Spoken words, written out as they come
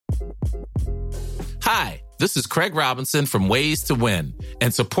Hi, this is Craig Robinson from Ways to Win,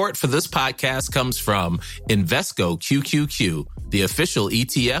 and support for this podcast comes from Invesco QQQ, the official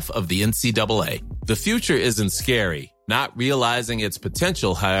ETF of the NCAA. The future isn't scary. Not realizing its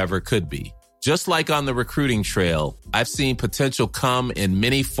potential, however, could be. Just like on the recruiting trail, I've seen potential come in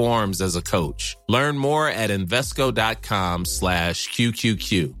many forms as a coach. Learn more at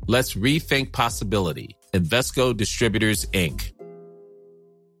Invesco.com/QQQ. Let's rethink possibility. Invesco Distributors, Inc.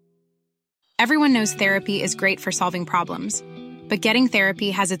 Everyone knows therapy is great for solving problems, but getting therapy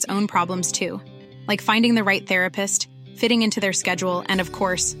has its own problems too, like finding the right therapist, fitting into their schedule, and of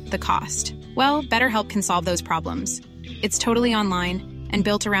course, the cost. Well, BetterHelp can solve those problems. It's totally online and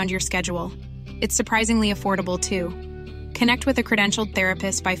built around your schedule. It's surprisingly affordable too. Connect with a credentialed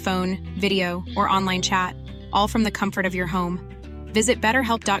therapist by phone, video, or online chat, all from the comfort of your home. Visit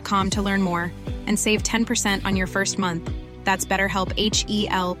BetterHelp.com to learn more and save 10% on your first month. That's BetterHelp,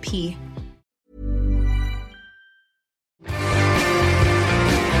 H-E-L-P.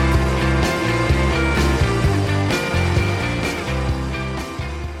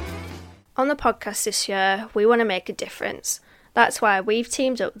 On the podcast this year, we want to make a difference. That's why we've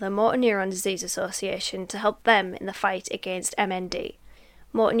teamed up with the Motor Neuron Disease Association to help them in the fight against MND.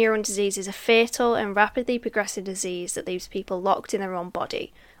 Motor neuron disease is a fatal and rapidly progressive disease that leaves people locked in their own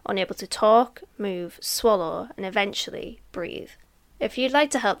body, unable to talk, move, swallow, and eventually breathe. If you'd like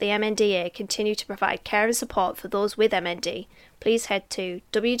to help the MNDA continue to provide care and support for those with MND, please head to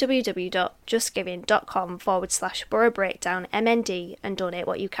www.justgiving.com/Boro Breakdown MND and donate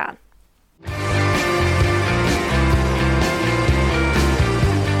what you can.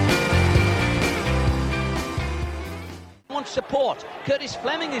 Wants support. Curtis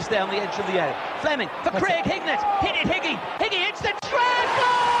Fleming is there on the edge of the area. Fleming for Craig Hignett. Hit it, Higgy. Higgy hits the treble!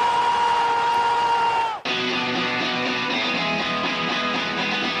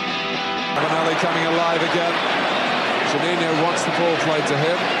 Ravanelli coming alive again. Juninho wants the ball played to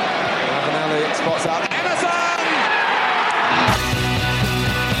him. Ravanelli spots out Emerson!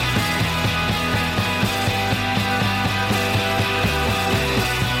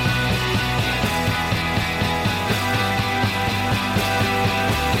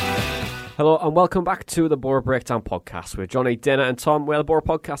 Hello and welcome back to the Boro Breakdown podcast with Johnny, Dana and Tom. We're the Boro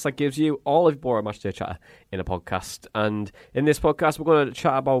podcast that gives you all of Boro matchday chatter in a podcast. And in this podcast, we're going to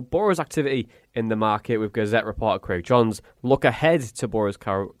chat about Boro's activity in the market with Gazette reporter Craig Johns, look ahead to Boro's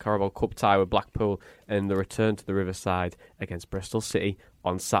Carabao Cup tie with Blackpool and the return to the Riverside against Bristol City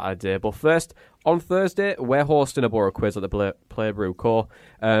on Saturday. But first, on Thursday, we're hosting a Boro quiz at the Playbrew Co.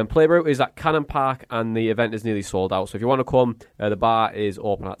 Playbrew is at Cannon Park and the event is nearly sold out. So if you want to come, the bar is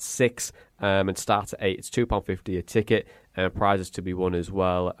open at 6 and starts at 8. It's £2.50 a ticket. Prizes to be won as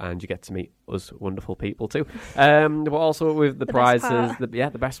well, and you get to meet us wonderful people too. But also with the prizes, the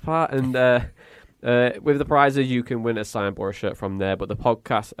best part, and with the prizes you can win a signed Boro shirt from there. But the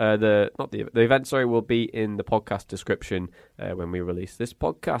podcast, the event, will be in the podcast description when we release this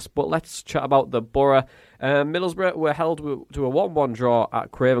podcast. But let's chat about the Boro. Middlesbrough were held to a 1-1 draw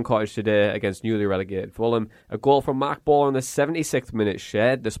at Craven Cottage today against newly relegated Fulham. A goal from Mark Ball in the 76th minute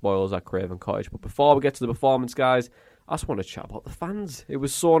shared the spoils at Craven Cottage. But before we get to the performance, guys, I just want to chat about the fans. It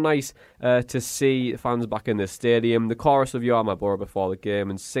was so nice to see fans back in the stadium. The chorus of "You Are My Boro" before the game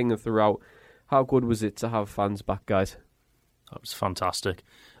and singing throughout. How good was it to have fans back, guys? That was fantastic.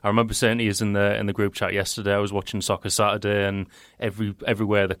 I remember saying to you in the group chat yesterday, I was watching Soccer Saturday, and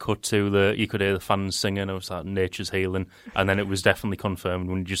everywhere they cut to, you could hear the fans singing. It was like nature's healing, and then it was definitely confirmed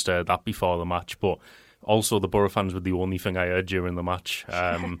when you just heard that before the match. But also, the Boro fans were the only thing I heard during the match.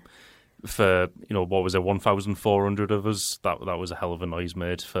 For, what was it, 1,400 of us, that was a hell of a noise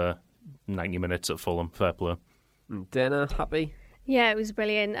made for 90 minutes at Fulham. Fair play. Dana, happy? Yeah, it was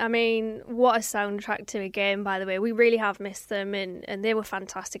brilliant. I mean, what a soundtrack to a game, by the way. We really have missed them, and they were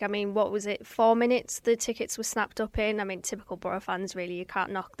fantastic. I mean, what was it, 4 minutes the tickets were snapped up in? I mean, typical Boro fans, really, you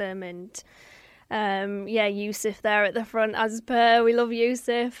can't knock them. And Yusuf there at the front, as per. We love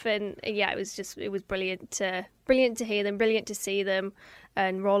Yusuf, and yeah, it was brilliant to hear them, brilliant to see them,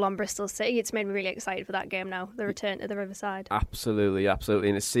 and roll on Bristol City. It's made me really excited for that game now, the return to the Riverside. Absolutely, and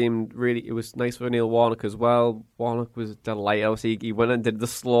it was nice for Neil Warnock as well. Warnock was delighted. He went and did the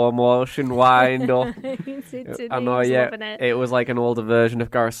slow motion wind up. I know, it was like an older version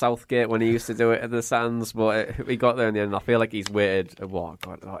of Gareth Southgate when he used to do it in the sands, but we got there in the end. I feel like he's waited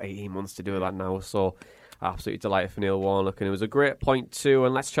 18 months to do that now, so Absolutely delighted for Neil Warnock, and it was a great point too.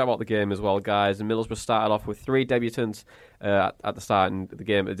 And let's chat about the game as well, guys. And Middlesbrough started off with 3 debutants at the start of the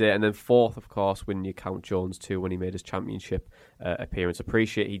game of the day, and then 4th, of course, when you count Jones too, when he made his championship appearance.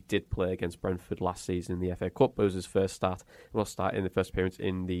 Appreciate he did play against Brentford last season in the FA Cup, but it was his first start in the first appearance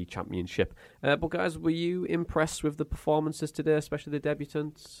in the championship. But guys, were you impressed with the performances today, especially the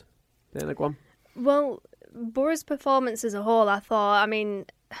debutants? Dana, go on. Well, Boro's performance as a whole, I thought,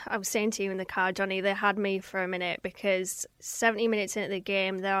 I was saying to you in the car, Johnny, they had me for a minute, because 70 minutes into the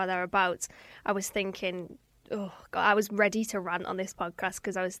game, there or thereabouts, I was thinking, oh God, I was ready to rant on this podcast,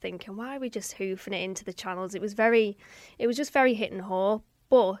 because I was thinking, why are we just hoofing it into the channels? It was just very hit and haul.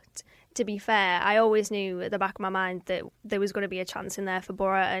 But to be fair, I always knew at the back of my mind that there was going to be a chance in there for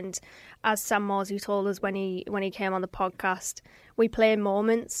Boro. And as Sam Morsey told us when he came on the podcast, we play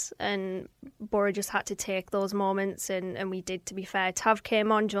moments, and Boro just had to take those moments, and we did, to be fair. Tav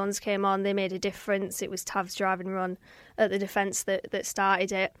came on, Jones came on, they made a difference. It was Tav's driving run at the defence that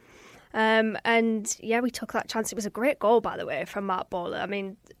started it. And yeah, we took that chance. It was a great goal, by the way, from Mark Bowler.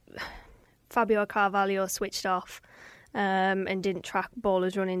 Fabio Carvalho switched off and didn't track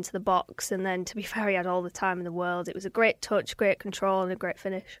Bowler's run into the box. And then, to be fair, he had all the time in the world. It was a great touch, great control, and a great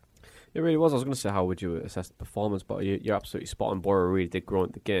finish. It really was. I was going to say, how would you assess the performance? But you're absolutely spot on. Boro really did grow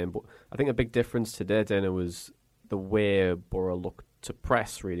into the game. But I think a big difference today, Dana, was the way Boro looked to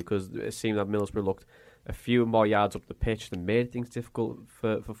press, really, because it seemed that Middlesbrough looked a few more yards up the pitch that made things difficult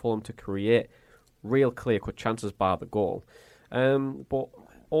for Fulham to create real clear-cut chances by the goal. But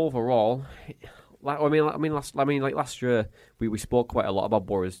overall, last year we spoke quite a lot about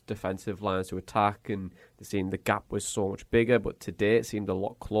Boro's defensive lines to attack, and the gap was so much bigger. But today it seemed a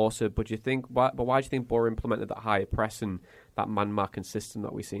lot closer. But why do you think Boro implemented that higher press and that man-marking system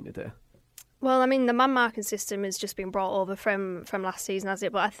that we've seen today? Well, the man-marking system has just been brought over from last season, has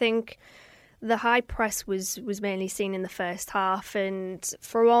it? But I think the high press was mainly seen in the first half, and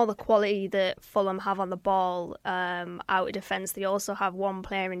for all the quality that Fulham have on the ball out of defence, they also have one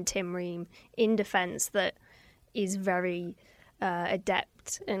player in Tim Ream in defence that is very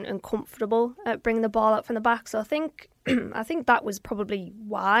adept and comfortable at bringing the ball up from the back. So I think that was probably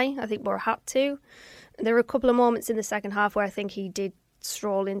why I think Boro had to. There were a couple of moments in the second half where I think he did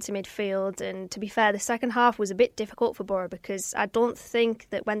stroll into midfield, and to be fair, the second half was a bit difficult for Boro, because I don't think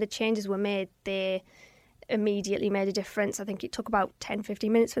that when the changes were made they immediately made a difference. I think it took about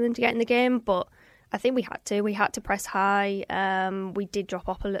 10-15 minutes for them to get in the game, but I think we had to press high. We did drop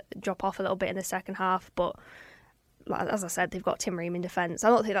off a little bit in the second half, but as I said, they've got Tim Ream in defence. I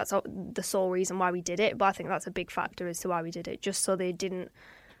don't think that's the sole reason why we did it, but I think that's a big factor as to why we did it, just so they didn't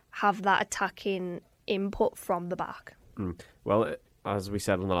have that attacking input from the back. Well, as we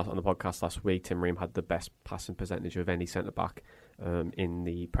said on the podcast last week, Tim Ream had the best passing percentage of any centre-back in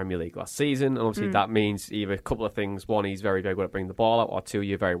the Premier League last season. And obviously that means either a couple of things. One, he's very, very good at bringing the ball out, or two,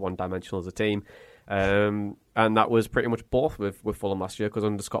 you're very one-dimensional as a team. And that was pretty much both with Fulham last year, because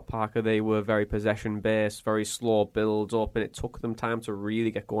under Scott Parker, they were very possession-based, very slow build-up, and it took them time to really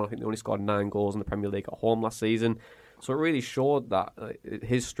get going. I think they only scored 9 goals in the Premier League at home last season. So it really showed that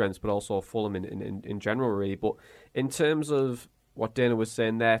his strengths, but also Fulham in general, really. But in terms of what Dana was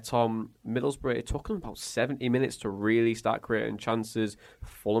saying there, Tom, Middlesbrough, it took them about 70 minutes to really start creating chances.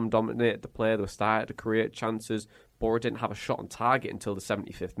 Fulham dominated the play. They started to create chances. Boro didn't have a shot on target until the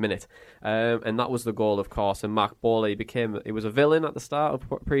 75th minute. And that was the goal, of course. And Mark Bowley he was a villain at the start,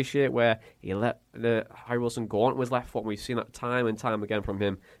 I appreciate, where he let Harry Wilson go on with his left foot. We've seen that time and time again from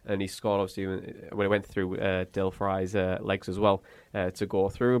him. And he scored, obviously, when he went through Dale Fry's legs as well to go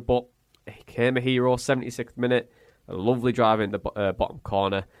through. But he became a hero, 76th minute. A lovely drive in the bottom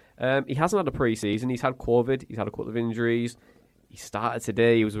corner. He hasn't had a pre-season. He's had COVID. He's had a couple of injuries. He started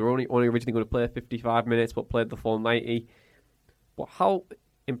today. He was only originally going to play 55 minutes, but played the full 90. But how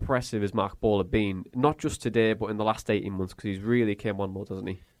impressive has Mark Bowler been? Not just today, but in the last 18 months, because he's really came on more, doesn't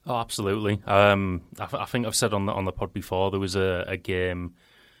he? Oh, absolutely. I think I've said on the pod before, there was a game,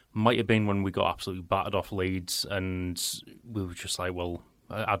 might have been when we got absolutely battered off Leeds, and we were just like, well,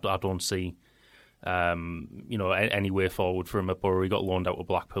 I don't see any way forward for him at Boro. He got loaned out to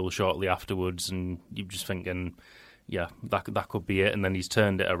Blackpool shortly afterwards, and you're just thinking, yeah, that could be it. And then he's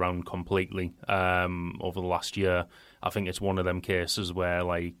turned it around completely over the last year. I think it's one of them cases where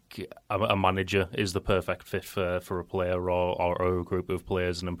like a manager is the perfect fit for a player or a group of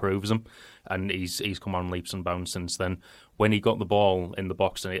players and improves them. And he's come on leaps and bounds since then. When he got the ball in the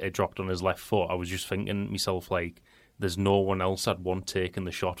box and it dropped on his left foot, I was just thinking to myself, like, there's no one else I'd want taking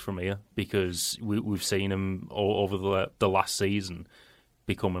the shot from here, because we've seen him over the last season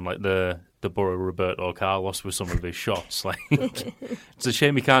becoming like the the Boro Roberto Carlos with some of his shots. Like, it's a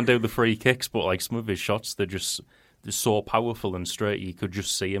shame he can't do the free kicks, but like some of his shots, they're so powerful and straight. You could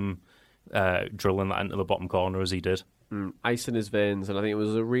just see him drilling that into the bottom corner as he did. Ice in his veins, and I think it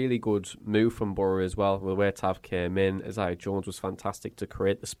was a really good move from Boro as well, with where Tav came in. Isaiah Jones was fantastic to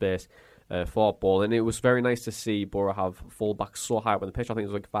create the space for ball, and it was very nice to see Boro have fullbacks so high up on the pitch. I think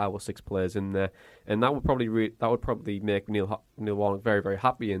it was like 5 or 6 players in there, and that would probably make Neil Warnock very, very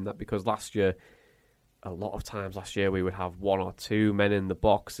happy in that, because a lot of times last year we would have 1 or 2 men in the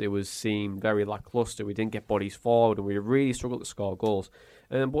box. It seemed very lacklustre. We didn't get bodies forward, and we really struggled to score goals.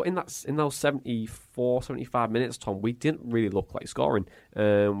 But in those 74, 75 minutes, Tom, we didn't really look like scoring.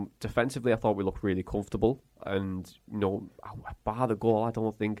 Defensively, I thought we looked really comfortable. And, bar the goal, I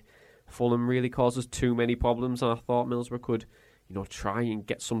don't think Fulham really caused us too many problems. And I thought Middlesbrough could, try and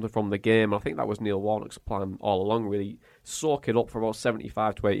get something from the game. I think that was Neil Warnock's plan all along, really. Soak it up for about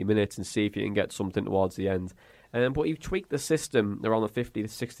 75 to 80 minutes and see if you can get something towards the end. But he tweaked the system around the 50th to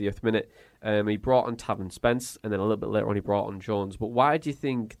 60th minute. He brought on Tav and Spence, and then a little bit later on he brought on Jones. But why do you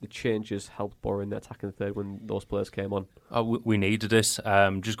think the changes helped Boro in the attacking third when those players came on? We needed it.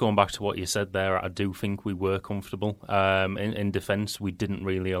 Just going back to what you said there, I do think we were comfortable. In defence, we didn't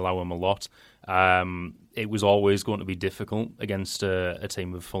really allow them a lot. It was always going to be difficult against a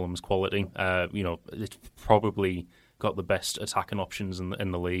team of Fulham's quality. It's probably got the best attacking options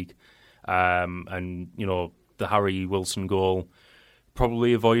in the league. The Harry Wilson goal,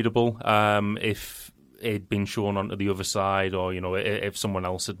 probably avoidable if it'd been shown onto the other side, or if someone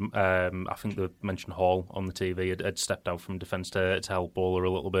else had. I think they mentioned Hall on the TV had stepped out from defence to help Bowler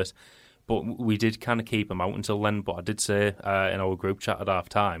a little bit, but we did kind of keep him out until then. But I did say in our group chat at half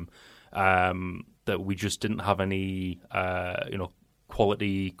time that we just didn't have any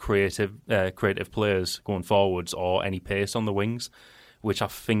quality creative players going forwards or any pace on the wings, which I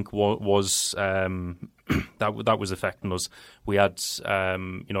think was that was affecting us. We had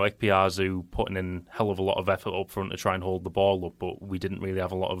Ekpiazu putting in hell of a lot of effort up front to try and hold the ball up, but we didn't really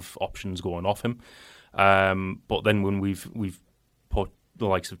have a lot of options going off him. But then when we've put the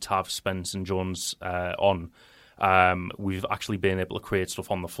likes of Tav, Spence and Jones on, we've actually been able to create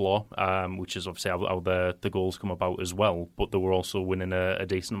stuff on the floor, which is obviously how the goals come about as well. But they were also winning a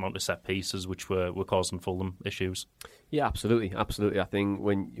decent amount of set pieces, which were causing Fulham issues. Yeah, absolutely. I think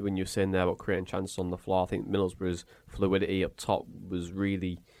when you're saying there about creating chances on the floor, I think Middlesbrough's fluidity up top was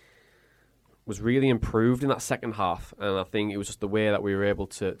really improved in that second half, and I think it was just the way that we were able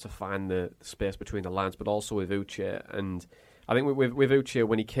to find the space between the lines, but also with Uche. And I think with Uche,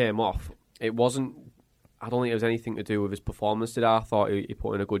 when he came off, I don't think it was anything to do with his performance today. I thought he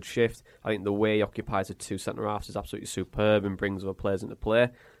put in a good shift. I think the way he occupies the 2 centre-halves is absolutely superb and brings other players into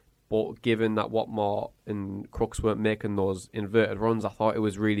play. But given that Watmore and Crooks weren't making those inverted runs, I thought it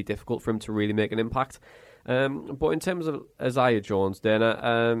was really difficult for him to really make an impact. But in terms of Isaiah Jones,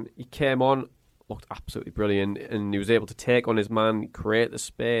 Dana, he came on, looked absolutely brilliant, and he was able to take on his man, create the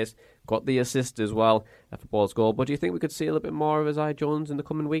space, got the assist as well for Ball's goal. But do you think we could see a little bit more of Isaiah Jones in the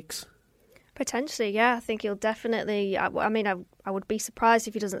coming weeks? Potentially, yeah. I think he'll definitely. I would be surprised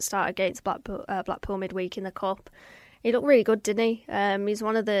if he doesn't start against Blackpool midweek in the Cup. He looked really good, didn't he? He's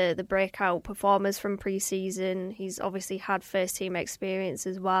one of the breakout performers from pre-season. He's obviously had first-team experience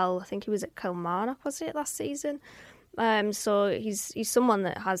as well. I think he was at Kilmarnock, was it, last season? So he's someone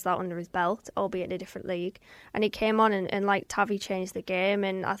that has that under his belt, albeit in a different league. And he came on and like Tavi, changed the game.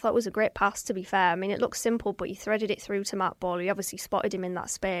 And I thought it was a great pass, to be fair. I mean, it looks simple, but he threaded it through to Matt Ball. He obviously spotted him in that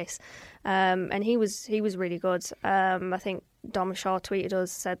space. And he was really good. I think Dom Shaw tweeted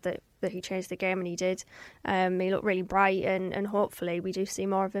us, said that he changed the game, and he did. He looked really bright, and hopefully we do see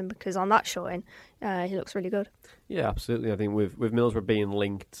more of him, because on that showing, he looks really good. Yeah, absolutely. I think with Middlesbrough being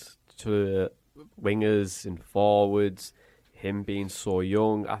linked to wingers and forwards, him being so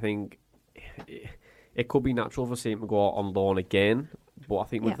young, I think it could be natural for him to go out on loan again. But I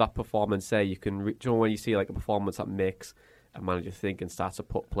think with that performance there, you can when you see like a performance that makes a manager think and start to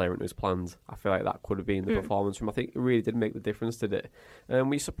put player into his plans, I feel like that could have been the performance from. I think it really did make the difference, did it?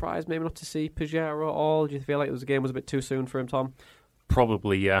 Were you surprised maybe not to see Pajero at all? Do you feel like the game was a bit too soon for him, Tom?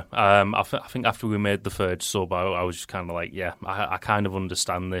 Probably, yeah. I think after we made the third sub, I was just kind of like, I kind of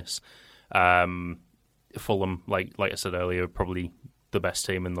understand this. Fulham, like I said earlier, probably the best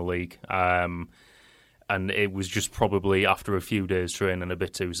team in the league. And it was just probably after a few days training a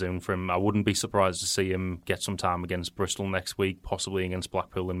bit too soon for him. I wouldn't be surprised to see him get some time against Bristol next week, possibly against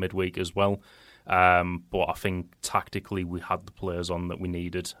Blackpool in midweek as well. But I think tactically we had the players on that we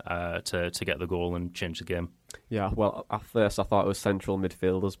needed to get the goal and change the game. Yeah, well, at first I thought it was central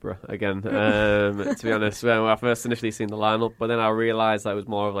midfielders, bro. Again, to be honest, when I first initially seen the lineup, but then I realised that it was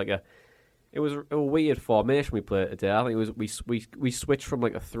more of like It was a weird formation we played today. I think it was we switched from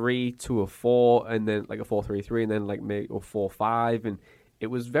like a 3 to a 4, and then like a 4-3-3, and then like maybe a 4-5, and it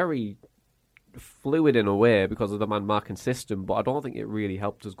was very fluid in a way because of the man marking system. But I don't think it really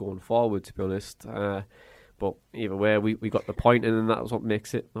helped us going forward, to be honest. But either way, we got the point, and that was what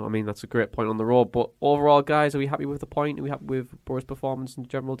makes it. I mean, that's a great point on the road. But overall, guys, are we happy with the point? Are we happy with Boro's performance in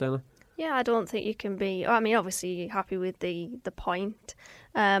general, Dana? Yeah, I don't think you can be... I mean, obviously, you're happy with the point.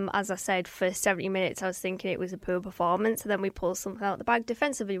 As I said, for 70 minutes, I was thinking it was a poor performance, and then we pulled something out of the bag.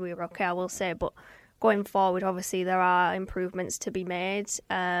 Defensively, we were okay, I will say, but going forward, obviously, there are improvements to be made.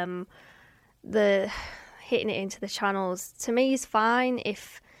 The hitting it into the channels, to me, is fine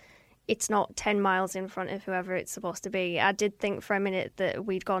if it's not 10 miles in front of whoever it's supposed to be. I did think for a minute that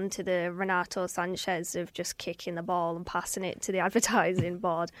we'd gone to the Renato Sanchez of just kicking the ball and passing it to the advertising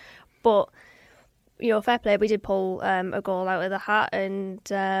board. But, fair play, we did pull a goal out of the hat, and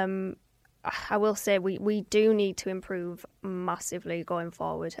I will say we do need to improve massively going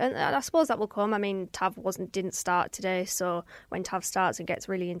forward. And I suppose that will come. I mean, Tav didn't start today, so when Tav starts and gets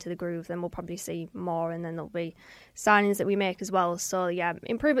really into the groove, then we'll probably see more, and then there'll be signings that we make as well. So, yeah,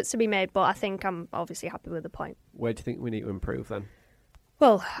 improvements to be made, but I think I'm obviously happy with the point. Where do you think we need to improve then?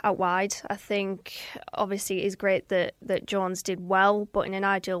 Well, out wide, I think obviously it is great that Jones did well, but in an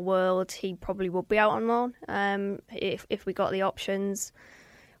ideal world, he probably would be out on loan if we got the options.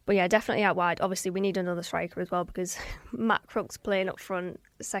 But yeah, definitely out wide. Obviously, we need another striker as well, because Matt Crooks playing up front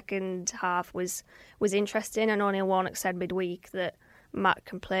second half was interesting, and O'Neill Warnock said midweek that Matt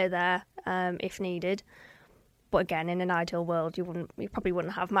can play there if needed. But again, in an ideal world, you probably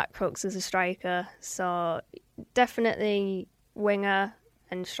wouldn't have Matt Crooks as a striker. So definitely winger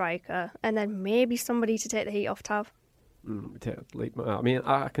and striker, and then maybe somebody to take the heat off Tav. I mean,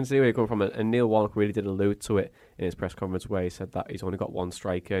 I can see where you're coming from, and Neil Warnock really did allude to it in his press conference where he said that he's only got one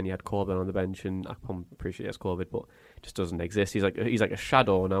striker, and he had Corbyn on the bench, and I appreciate he has Corbyn, but it just doesn't exist. He's like a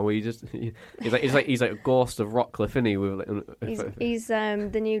shadow now. He's like a ghost of Rockcliffe, isn't he? He's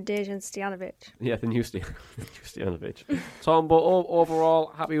the new Dejan Stojanovic. Yeah, the new Stojanovic. Tom, but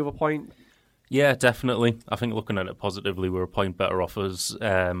overall, happy with a point? Yeah, definitely. I think looking at it positively, we're a point better off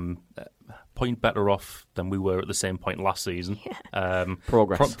than we were at the same point last season. Yeah.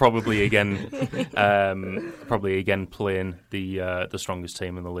 Progress. Probably again playing the strongest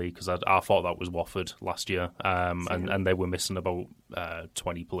team in the league, because I thought that was Watford last year, and they were missing about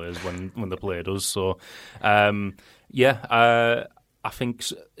 20 players when they played us. So, I think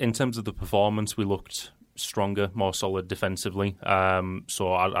in terms of the performance, we looked stronger, more solid defensively.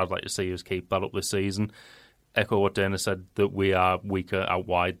 So I'd like to see us keep that up this season. Echo what Dana said, that we are weaker out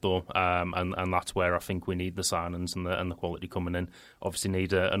wide though, and that's where I think we need the signings and the quality coming in. Obviously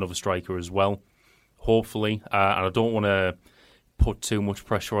need another striker as well, hopefully. And I don't want to put too much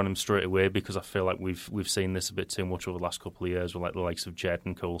pressure on him straight away, because I feel like we've seen this a bit too much over the last couple of years with like the likes of Jed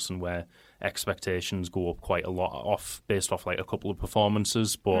and Coulson, where expectations go up quite a lot based off like a couple of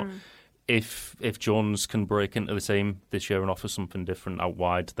performances. But if Jones can break into the team this year and offer something different out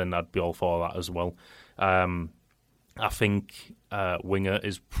wide, then I'd be all for that as well. I think winger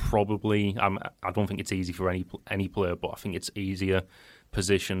is probably... I don't think it's easy for any player, but I think it's easier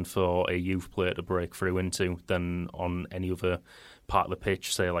position for a youth player to break through into than on any other part of the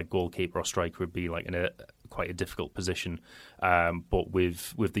pitch. Say like goalkeeper or striker would be like in quite a difficult position. But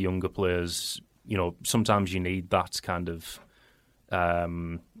with the younger players, sometimes you need that kind of...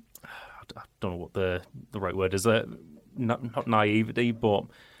 I don't know what the right word is. Not naivety, but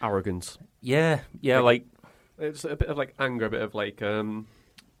arrogance. Yeah, like it's a bit of like anger, a bit of like a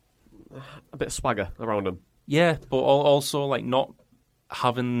bit of swagger around them. Yeah, but also like not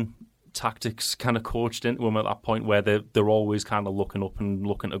having tactics kind of coached into them at that point where they're always kind of looking up and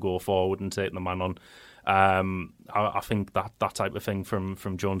looking to go forward and take the man on. I think that type of thing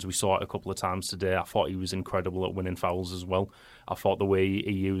from Jones, we saw it a couple of times today. I thought he was incredible at winning fouls as well. I thought the way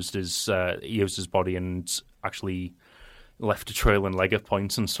he used his body and actually left a trailing leg at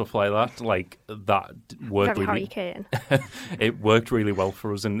points and stuff like that worked Very really. Harry Kane. It worked really well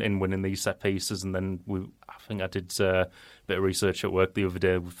for us in winning these set pieces, and then I think I did a bit of research at work the other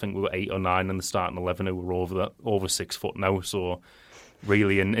day. I think we were 8 or 9 in the starting 11 who were over 6 foot now, so.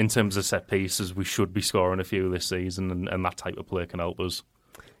 Really, in terms of set pieces, we should be scoring a few this season, and that type of play can help us.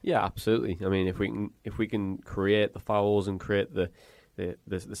 Yeah, absolutely. I mean, if we can create the fouls and create the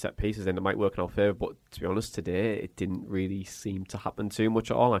the set pieces in. It might work in our favour, but to be honest, today it didn't really seem to happen too much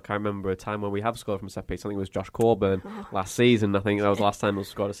at all. I can't remember a time when we have scored from a set piece. I think it was Josh Coburn last season. I think that was the last time we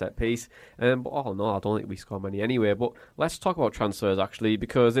scored a set piece. But no, I don't think we scored many anyway. But let's talk about transfers actually,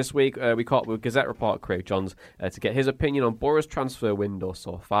 because this week we caught up with Gazette reporter Craig Johns to get his opinion on Boro's transfer window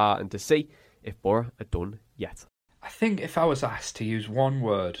so far and to see if Boro are done yet. I think if I was asked to use one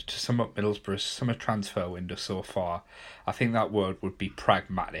word to sum up Middlesbrough's summer transfer window so far, I think that word would be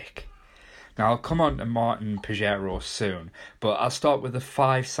pragmatic. Now, I'll come on to Martin Pajero soon, but I'll start with the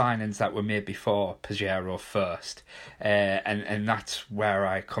 5 signings that were made before Pajero first, and that's where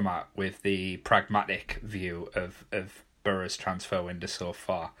I come at with the pragmatic view of Boro's transfer window so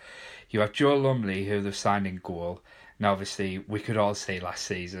far. You have Joe Lumley, who they've signed in goal. Now, obviously, we could all say last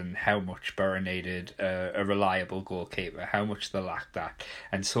season how much Boro needed a reliable goalkeeper, how much they lacked that.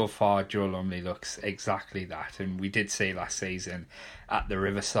 And so far, Joe Lumley looks exactly that. And we did say last season at the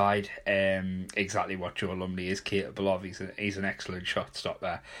Riverside exactly what Joe Lumley is capable of. He's an excellent shot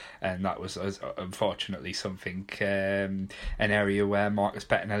stopper. And that was unfortunately something, an area where Marcus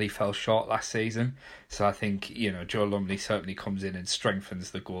Bettinelli fell short last season. So I think, Joe Lumley certainly comes in and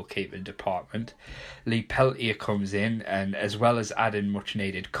strengthens the goalkeeping department. Lee Peltier comes in, and as well as adding much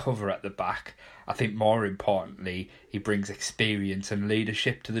needed cover at the back, I think more importantly, he brings experience and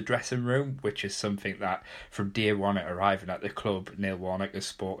leadership to the dressing room, which is something that from day one at arriving at the club, Neil Warnock has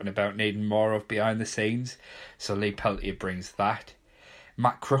spoken about needing more of behind the scenes. So Lee Peltier brings that.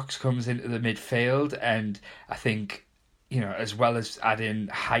 Matt Crooks comes into the midfield, and I think, as well as adding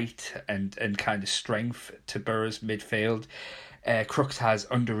height and kind of strength to Boro's midfield, Crooks has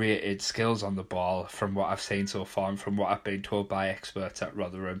underrated skills on the ball from what I've seen so far and from what I've been told by experts at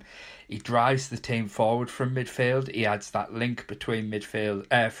Rotherham. He drives the team forward from midfield. He adds that link between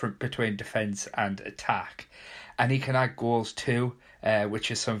between defence and attack. And he can add goals too,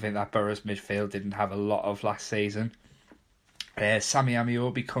 which is something that Boro's midfield didn't have a lot of last season. Sammy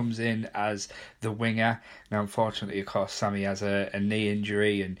Amiobi comes in as the winger. Now, unfortunately, of course, Sammy has a knee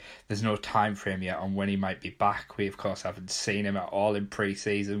injury and there's no time frame yet on when he might be back. We, of course, haven't seen him at all in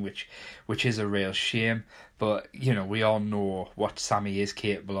pre-season, which is a real shame. But, we all know what Sammy is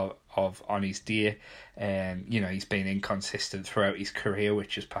capable of on his day. He's been inconsistent throughout his career,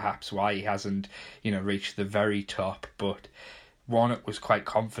 which is perhaps why he hasn't, reached the very top. But Warnock was quite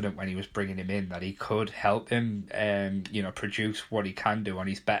confident when he was bringing him in that he could help him produce what he can do on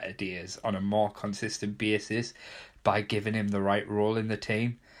his better days on a more consistent basis by giving him the right role in the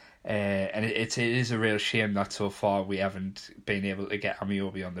team. And it is a real shame that so far we haven't been able to get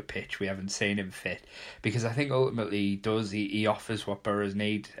Amiobi on the pitch. We haven't seen him fit, because I think ultimately he offers what Boroughs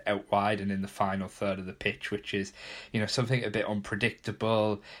need out wide and in the final third of the pitch, which is something a bit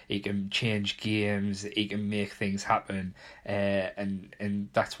unpredictable. He can change games, he can make things happen, and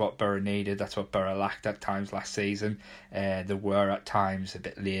that's what Borough needed. That's what Borough lacked at times last season. They were at times a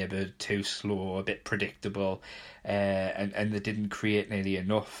bit laboured, too slow, a bit predictable, and they didn't create nearly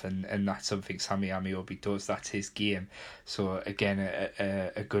enough. And that's something Sammy Amiobi does. That's his game. So again,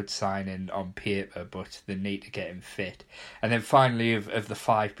 a good signing on paper, but they need to get him fit. And then finally, of the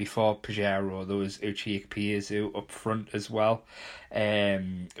 5 before Pajero, there was Uche Ikpeazu up front as well.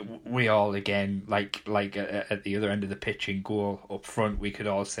 We all, again, like at the other end of the pitch in goal up front, we could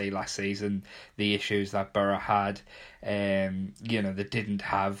all say last season the issues that Borough had. They didn't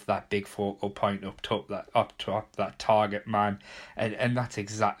have that big focal point up top, that target man, and that's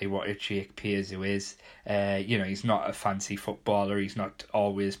exactly what Uche Ikpeazu is. He's not a fancy footballer. He's not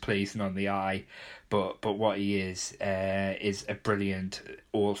always pleasing on the eye, but what he is a brilliant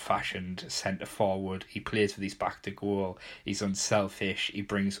old-fashioned centre forward. He plays with his back to goal. He's unselfish. He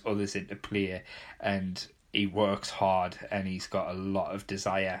brings others into play, and he works hard, and he's got a lot of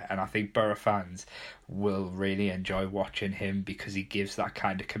desire. And I think Borough fans will really enjoy watching him because he gives that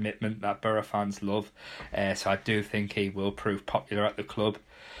kind of commitment that Borough fans love. So I do think he will prove popular at the club.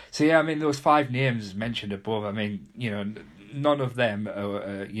 So yeah, those 5 names mentioned above, none of them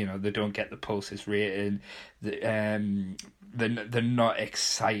are, they don't get the Pulse's rating. They're not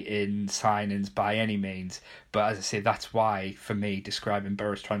exciting signings by any means, but as I say, that's why for me describing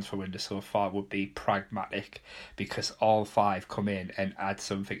Borough's transfer window so far would be pragmatic, because all 5 come in and add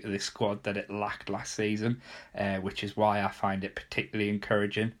something to the squad that it lacked last season, which is why I find it particularly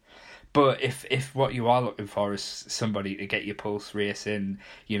encouraging. But if what you are looking for is somebody to get your pulse racing,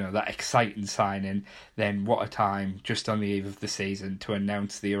 that exciting signing, then what a time just on the eve of the season to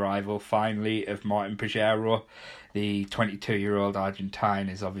announce the arrival finally of Martin Pajero. The 22-year-old Argentine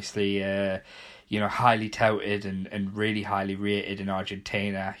is obviously highly touted and really highly rated in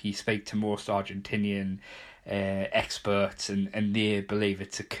Argentina. You speak to most Argentinian experts, and they believe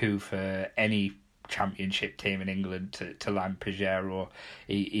it's a coup for any championship team in England to land Pajero.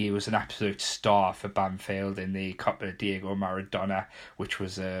 He was an absolute star for Banfield in the Copa Diego Maradona, which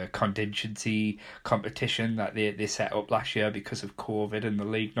was a contingency competition that they set up last year because of COVID and the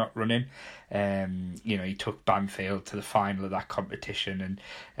league not running. He took Banfield to the final of that competition,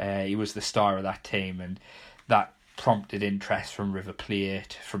 and he was the star of that team, and that prompted interest from River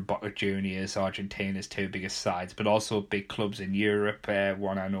Plate, from Boca Juniors, Argentina's two biggest sides, but also big clubs in Europe.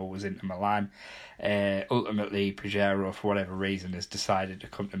 One I know was Inter Milan. Ultimately, Pajero, for whatever reason, has decided to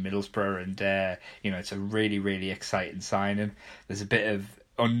come to Middlesbrough, and it's a really, really exciting signing. There's a bit of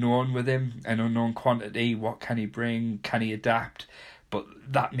unknown with him, an unknown quantity. What can he bring? Can he adapt? But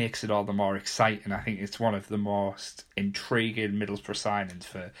that makes it all the more exciting. I think it's one of the most intriguing Middlesbrough signings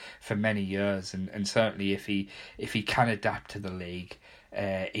for many years, and certainly if he can adapt to the league,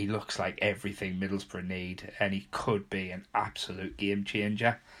 he looks like everything Middlesbrough need, and he could be an absolute game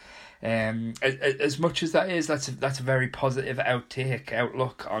changer. As much as that's a very positive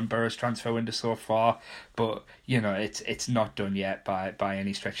outlook on Boro's transfer window so far, but it's not done yet by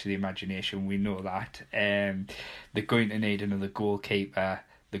any stretch of the imagination. We know that. They're going to need another goalkeeper.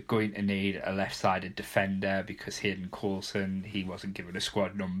 They're going to need a left-sided defender because Hayden Coulson, he wasn't given a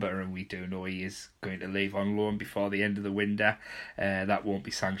squad number, and we do know he is going to leave on loan before the end of the window. That won't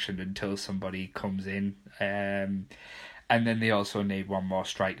be sanctioned until somebody comes in. And then they also need one more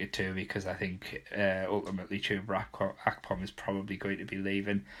striker too, because I think ultimately Chuba Akpom is probably going to be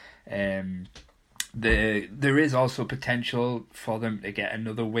leaving. There is also potential for them to get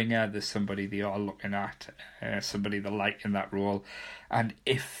another winger. There's somebody they are looking at, somebody they like in that role. And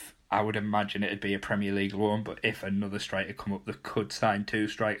if, I would imagine it'd be a Premier League loan, but if another striker come up, they could sign two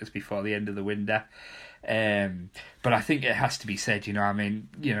strikers before the end of the window. But I think it has to be said, in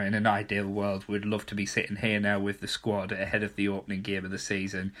an ideal world, we'd love to be sitting here now with the squad ahead of the opening game of the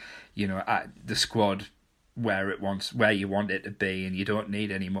season, at the squad where you want it to be, and you don't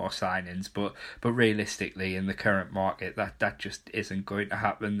need any more signings. But realistically, in the current market, that just isn't going to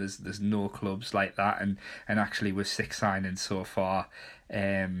happen. There's no clubs like that, and actually with 6 signings so far,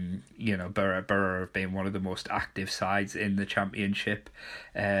 Boro have been one of the most active sides in the Championship.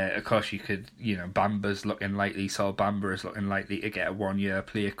 Of course, you could, Bamba's looking likely, Saul Bamba is looking likely to get a 1-year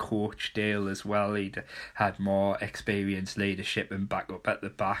player coach deal as well. He'd had more experience, leadership and backup at the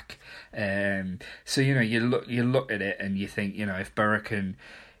back. So you look at it and you think,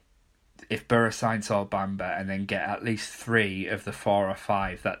 if Boro signs Saul Bamba and then get at least 3 of the 4 or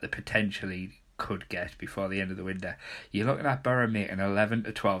 5 that they potentially could get before the end of the window, you're looking at Boro making 11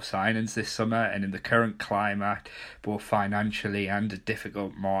 to 12 signings this summer, and in the current climate, both financially and a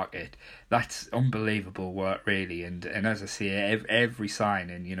difficult market, that's unbelievable work, really. And as I say, every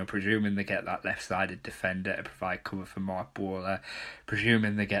signing, presuming they get that left-sided defender to provide cover for Mark Bowler,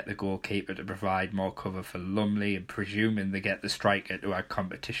 presuming they get the goalkeeper to provide more cover for Lumley, and presuming they get the striker to add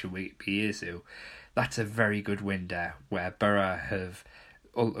competition with Biezu, that's a very good window where Boro have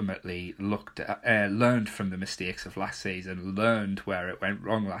ultimately learned from the mistakes of last season, learned where it went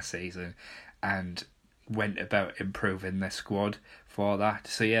wrong last season, and went about improving their squad for that.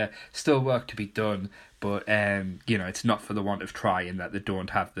 So yeah, still work to be done, but it's not for the want of trying that they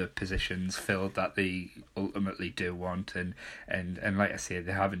don't have the positions filled that they ultimately do want, and like I say,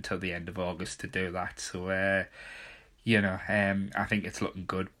 they have until the end of August to do that. So I think it's looking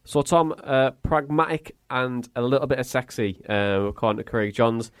good. So Tom, pragmatic and a little bit of sexy, according to Craig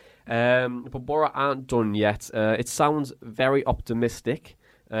Johns. But Boro aren't done yet. It sounds very optimistic,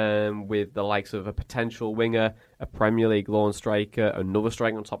 with the likes of a potential winger, a Premier League loan striker, another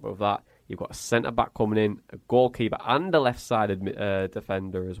striker on top of that. You've got a centre-back coming in, a goalkeeper and a left-sided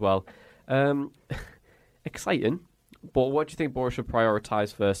defender as well. Exciting. But what do you think Boro should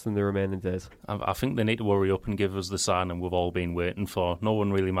prioritise first in the remaining days? I think they need to hurry up and give us the signing we've all been waiting for. No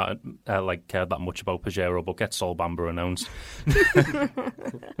one really cared that much about Pajero, but get Saul Bamba announced.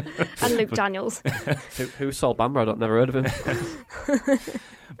 And Luke Daniels. Who's Saul Bamba? I've never heard of him.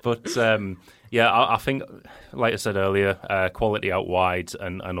 But I think, like I said earlier, quality out wide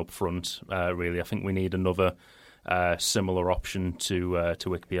and up front, really. I think we need another similar option to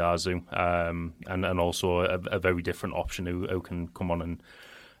Ikpeazu, and also a very different option who can come on and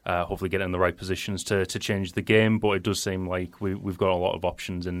hopefully get in the right positions to change the game. But it does seem like we've got a lot of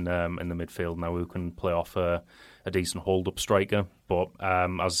options in the midfield now who can play off a decent hold-up striker. But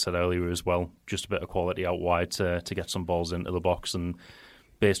as I said earlier as well, just a bit of quality out wide to get some balls into the box. And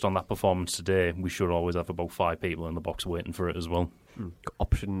based on that performance today, we should always have about 5 people in the box waiting for it as well.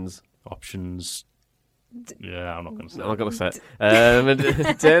 Options. Yeah, I'm not going to say. I'm not going to say it.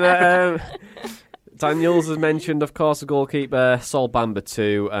 Dana, Daniels has mentioned, of course, the goalkeeper, Sol Bamba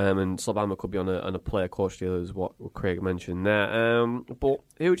too, and Sol Bamba could be on a player coach deal, is what Craig mentioned there. But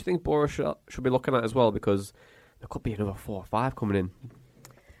who do you think Boro should be looking at as well? Because there could be another 4 or 5 coming in.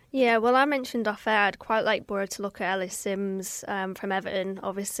 Yeah, well, I mentioned off air I'd quite like Boro to look at Ellis Sims from Everton.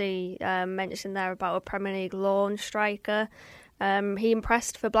 Obviously, mentioned there about a Premier League loan striker. He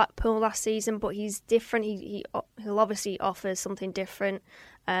impressed for Blackpool last season, but he's different. He'll obviously offer something different.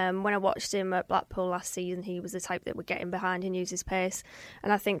 When I watched him at Blackpool last season, he was the type that would get in behind and use his pace.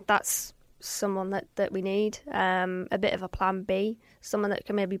 And I think that's someone that we need. A bit of a plan B. Someone that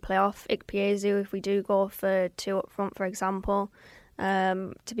can maybe play off Ikpeazu if we do go for 2 up front, for example.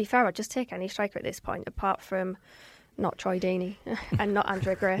 To be fair, I'd just take any striker at this point, apart from not Troy Deeney and not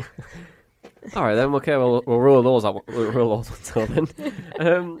Andrea Gray. All right, then. Okay, we'll rule those out. We'll rule those until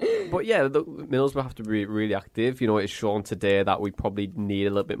then. But yeah, Mills will have to be really active. It's shown today that we probably need a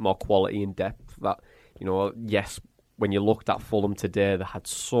little bit more quality and depth. That, yes, when you looked at Fulham today, they had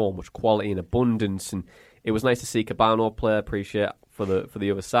so much quality and abundance, and it was nice to see Cabano play. Appreciate for the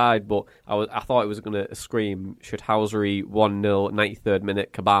other side, but I thought it was going to scream Shithousery 1-0, 93rd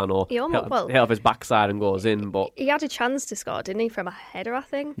minute. Cabano hit off his backside and goes in, but he had a chance to score, didn't he, from a header, I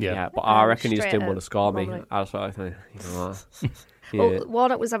think? Yeah, but I reckon he just didn't want to score me. That's what I think. Yeah. Well,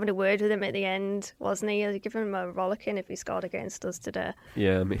 Warnock was having a word with him at the end, wasn't he? He'd given him a rollicking if he scored against us today.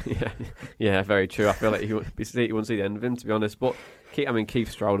 Yeah, yeah, very true. I feel like he wouldn't see the end of him, to be honest. But Keith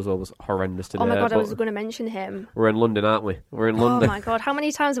Stroud as well was horrendous today. Oh my God, I was going to mention him. We're in London, aren't we? We're in London. Oh my God, how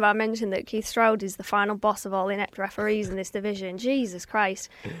many times have I mentioned that Keith Stroud is the final boss of all inept referees in this division? Jesus Christ.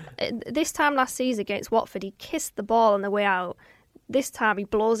 This time last season against Watford, he kissed the ball on the way out. This time he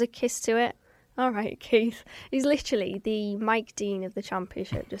blows a kiss to it. All right, Keith. He's literally the Mike Dean of the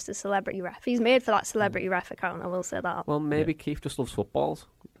Championship, just a celebrity ref. He's made for that celebrity ref account, I will say that. Well, maybe Keith just loves footballs.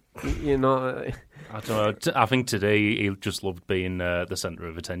 I don't know. I think today he just loved being the centre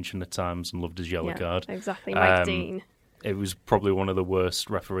of attention at times and loved his yellow card. Exactly, Mike Dean. It was probably one of the worst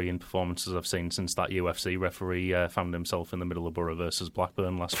refereeing performances I've seen since that UFC referee found himself in the middle of Boro versus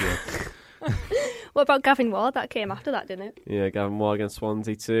Blackburn last year. What about Gavin Ward? That came after that, didn't it? Yeah, Gavin Ward against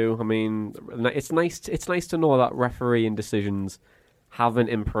Swansea too. I mean, it's nice to know that refereeing decisions haven't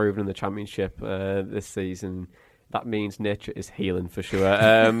improved in the Championship this season. That means nature is healing for sure.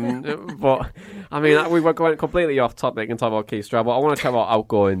 But I mean, we were going completely off topic and talk about Keith Stroud, but I want to talk about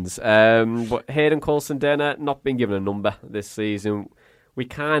outgoings. But Hayden Coulson-Dana not been given a number this season. We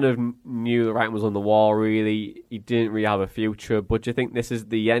kind of knew the writing was on the wall, really. He didn't really have a future. But do you think this is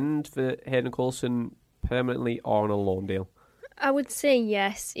the end for Hayden Coulson permanently or on a loan deal? I would say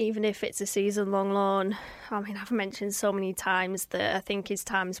yes, even if it's a season-long loan. I mean, I've mentioned so many times that I think his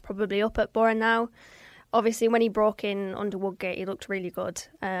time's probably up at Boro now. Obviously, when he broke in under Woodgate, he looked really good.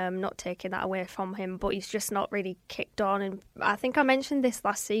 Not taking that away from him, but he's just not really kicked on. And I think I mentioned this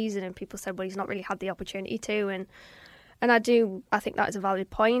last season, and people said, well, he's not really had the opportunity to. And I think that is a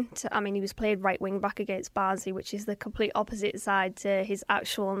valid point. I mean, he was played right wing back against Barnsley, which is the complete opposite side to his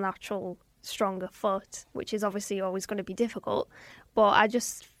actual natural stronger foot, which is obviously always going to be difficult. But I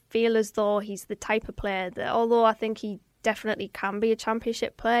just feel as though he's the type of player that, although I think he definitely can be a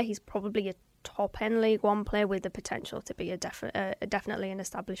Championship player, he's probably a top-end League One player with the potential to be definitely an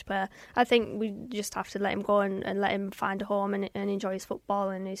established player. I think we just have to let him go and let him find a home and enjoy his football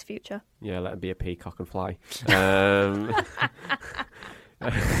and his future. Yeah, let him be a peacock and fly.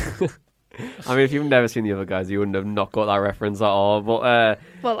 I mean, if you've never seen the other guys, you wouldn't have not got that reference at all. But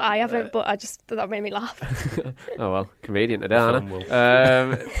well, I haven't, but that made me laugh. Oh well, comedian today, Anna.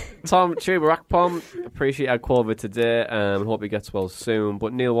 Tom Chubarakpom, appreciate our COVID today. Hope he gets well soon.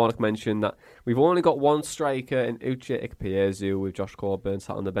 But Neil Warnock mentioned that we've only got one striker in Uche Ikpeazu with Josh Coburn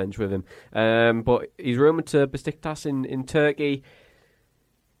sat on the bench with him. But he's rumoured to Besiktas in Turkey.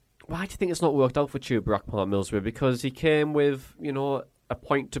 Why do you think it's not worked out for Chubarakpom at Middlesbrough? Because he came with, a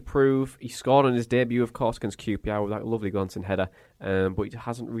point to prove. He scored on his debut, of course, against QPR with that lovely glancing header, but he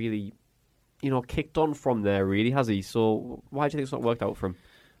hasn't really, kicked on from there, really, has he? So why do you think it's not worked out for him?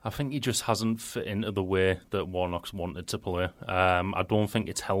 I think he just hasn't fit into the way that Warnock's wanted to play. I don't think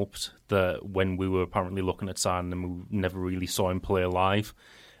it's helped that when we were apparently looking at signing him, we never really saw him play live.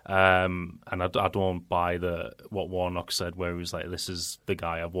 And I don't buy what Warnock said, where he was like, "This is the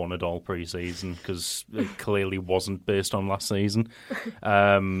guy I've wanted all pre-season," because it clearly wasn't based on last season.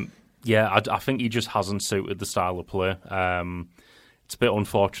 I think he just hasn't suited the style of play. It's a bit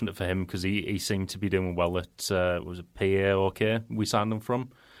unfortunate for him because he seemed to be doing well at was it PAOK we signed him from.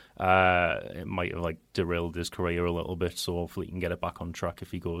 it might have derailed his career a little bit. So hopefully he can get it back on track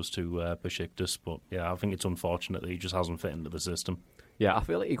if he goes to Besiktas. But yeah, I think it's unfortunate that he just hasn't fit into the system. Yeah, I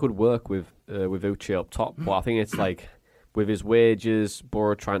feel like he could work with Uche up top, but I think it's with his wages,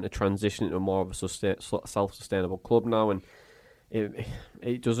 Boro trying to transition into more of a self-sustainable club now, and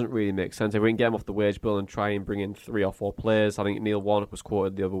it doesn't really make sense. If we can get him off the wage bill and try and bring in 3 or 4 players, I think Neil Warnock was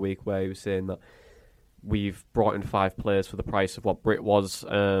quoted the other week where he was saying that we've brought in 5 players for the price of what Britt was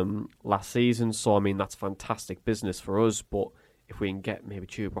last season. So I mean that's fantastic business for us. But if we can get maybe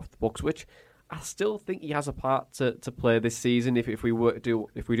Chuba off the books, which I still think he has a part to play this season, if we do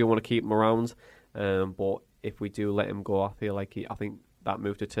want to keep him around, but if we do let him go, I think that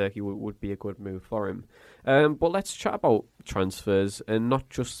move to Turkey would be a good move for him. But let's chat about transfers, and not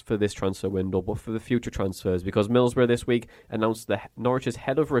just for this transfer window, but for the future transfers, because Middlesbrough this week announced that Norwich's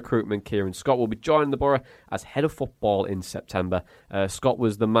head of recruitment, Kieran Scott, will be joining the Borough as head of football in September. Scott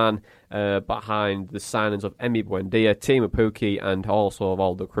was the man behind the signings of Emi Buendia, Timo Pukki, and also of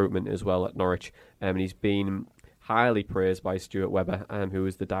all the recruitment as well at Norwich. And he's been highly praised by Stuart Webber, who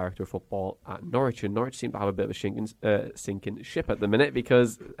is the director of football at Norwich. And Norwich seem to have a bit of a sinking ship at the minute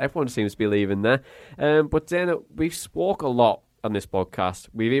because everyone seems to be leaving there. But Dana, we've spoke a lot on this podcast.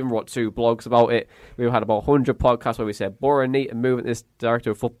 We've even wrote 2 blogs about it. We've had about 100 podcasts where we said Boro need to move into this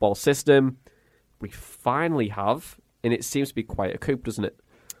director of football system. We finally have, and it seems to be quite a coup, doesn't it?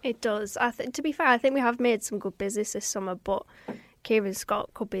 It does. To be fair, I think we have made some good business this summer, but Kieran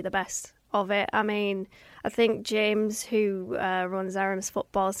Scott could be the best of it. I mean, I think James, who runs Arams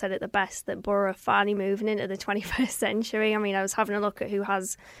Football, said it the best, that Boro are finally moving into the 21st century. I mean, I was having a look at who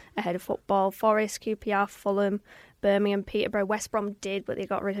has a head of football: Forest, QPR, Fulham, Birmingham, Peterborough. West Brom did, but they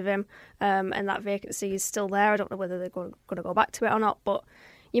got rid of him, and that vacancy is still there. I don't know whether they're going to go back to it or not, but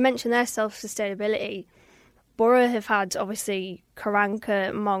you mentioned their self-sustainability. Boro have had, obviously,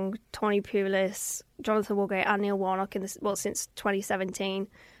 Karanka, Mong, Tony Pulis, Jonathan Woolgate and Neil Warnock since 2017.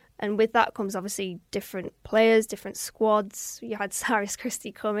 And with that comes obviously different players, different squads. You had Cyrus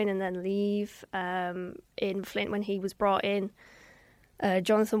Christie come in and then leave in Flint when he was brought in.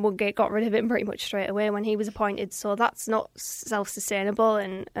 Jonathan Woodgate got rid of him pretty much straight away when he was appointed. So that's not self-sustainable.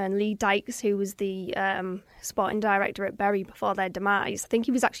 And Lee Dykes, who was the sporting director at Bury before their demise, I think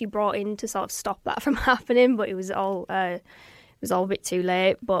he was actually brought in to sort of stop that from happening, but it was all a bit too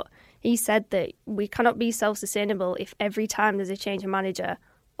late. But he said that we cannot be self-sustainable if every time there's a change of manager,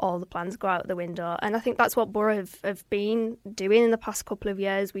 all the plans go out the window. And I think that's what Boro have been doing in the past couple of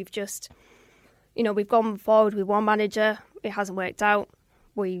years. We've just, we've gone forward with one manager. It hasn't worked out.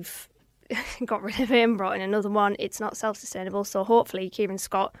 We've got rid of him, brought in another one. It's not self-sustainable. So hopefully Kieran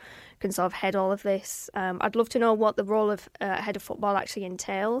Scott can sort of head all of this. I'd love to know what the role of head of football actually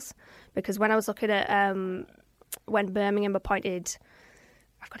entails, because when I was looking at when Birmingham appointed,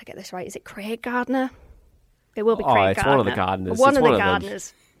 I've got to get this right, is it Craig Gardner? It will be Craig Gardner. One of the Gardeners. One of the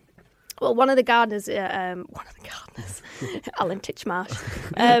Gardeners. Well, one of the Gardeners, Alan Titchmarsh.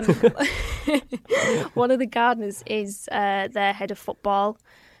 One of the Gardeners is their head of football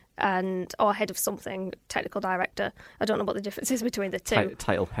or head of something, technical director. I don't know what the difference is between the two.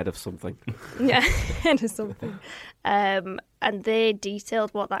 Title head of something. Yeah, head of something. And they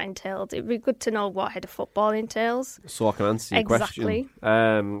detailed what that entailed. It'd be good to know what head of football entails. So I can answer your question.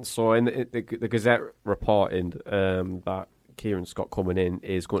 So in the Gazette reporting that Kieran Scott coming in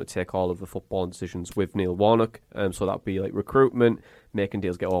is going to take all of the football decisions with Neil Warnock. So that'll be like recruitment, making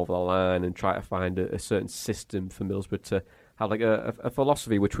deals get over the line, and try to find a certain system for Middlesbrough to have like a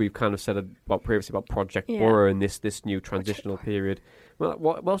philosophy, which we've kind of said about previously about Project Boro and this new transitional period. Well,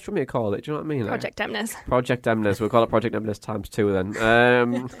 what else should we call it? Do you know what I mean? Project Emnes. Project Emnes. We'll call it Project Emnes ×2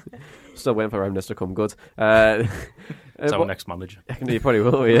 then. Still waiting for Emnes to come good. It's our next manager. You probably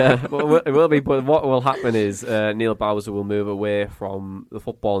will, yeah. It will be, but what will happen is Neil Bowser will move away from the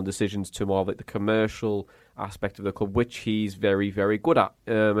football and decisions to more of like the commercial aspect of the club, which he's very, very good at.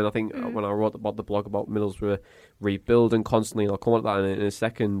 And I think when I wrote about the blog about Middlesbrough rebuilding constantly, and I'll come on to that in a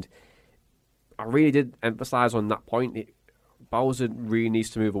second, I really did emphasise on that point. Bowser really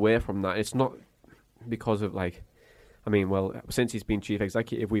needs to move away from that. It's not because of since he's been chief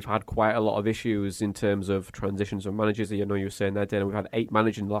executive, we've had quite a lot of issues in terms of transitions of managers. You were saying there, Dana, we've had 8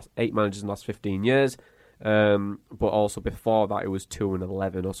 managers in the last 15 years. But also before that, it was 2 and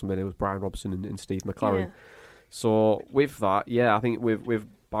 11 or something. It was Brian Robson and Steve McLaren. Yeah. So with that, I think with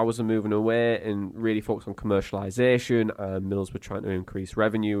Bowser moving away and really focus on commercialisation, and Middlesbrough trying to increase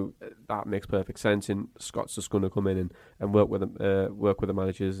revenue, that makes perfect sense. And Scott's just going to come in and work with the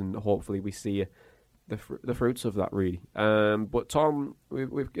managers, and hopefully we see the fruits of that, really. But Tom,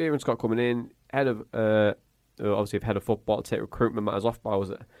 with Kieran Scott coming in, head of obviously head of football, to take recruitment matters off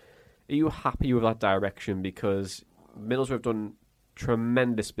Bowser. Are you happy with that direction? Because Middlesbrough have done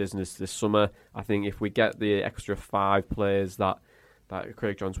tremendous business this summer. I think if we get the extra 5 players that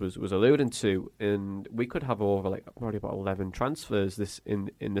Craig Johns was alluding to, and we could have over probably about 11 transfers in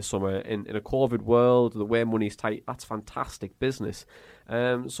the summer in a COVID world, the way money's tight, that's fantastic business.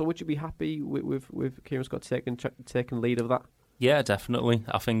 So would you be happy with Kieran Scott taking lead of that? Yeah, definitely.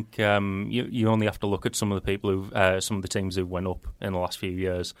 I think you only have to look at some of the people some of the teams who went up in the last few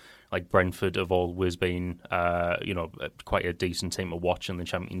years. Like Brentford have always been, quite a decent team to watch in the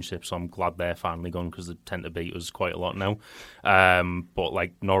Championship. So I'm glad they're finally gone because they tend to beat us quite a lot now. But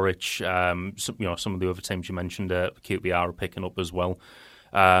like Norwich, some of the other teams you mentioned, QPR are picking up as well.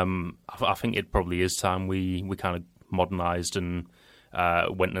 I think it probably is time we kind of modernised and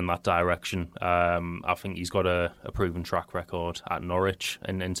went in that direction. I think he's got a proven track record at Norwich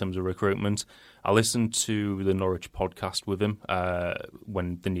in terms of recruitment. I listened to the Norwich podcast with him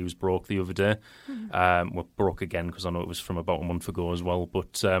when the news broke the other day. Broke again because I know it was from about a month ago as well.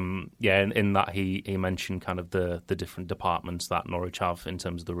 But in that he mentioned kind of the different departments that Norwich have in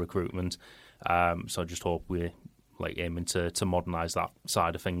terms of the recruitment. So I just hope we're aiming to modernise that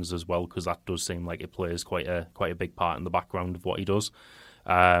side of things as well, because that does seem like it plays quite a big part in the background of what he does.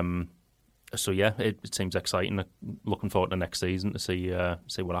 So yeah, it seems exciting. Looking forward to next season to see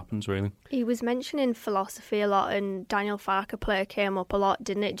what happens. Really, he was mentioning philosophy a lot, and Daniel Farke player came up a lot,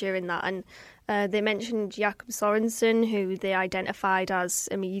 didn't it, during that? And they mentioned Jakob Sorensen, who they identified as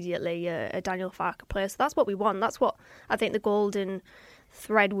immediately a Daniel Farke player. So that's what we want. That's what I think the golden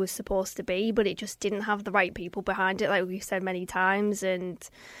thread was supposed to be, but it just didn't have the right people behind it, like we've said many times. And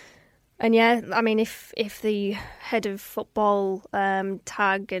yeah, I mean, if the head of football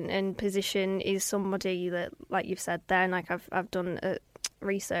tag and position is somebody that, like you've said there, and like I've done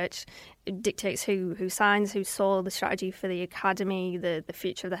research, it dictates who signs, who saw the strategy for the academy, the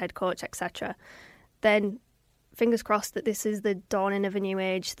future of the head coach, etc., then fingers crossed that this is the dawning of a new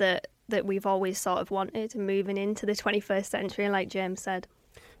age that we've always sort of wanted, moving into the 21st century, like James said.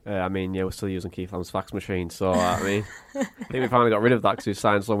 We're still using Keith Lamb's fax machine, so I think we finally got rid of that because we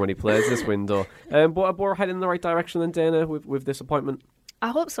signed so many players this window. But we're heading in the right direction then, Dana, with this appointment? I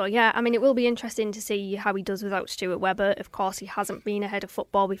hope so, yeah. I mean, it will be interesting to see how he does without Stuart Webber. Of course, he hasn't been a head of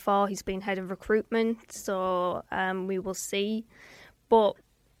football before. He's been head of recruitment, so we will see. But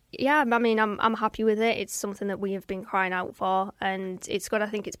yeah, I mean, I'm happy with it. It's something that we have been crying out for, and it's good. I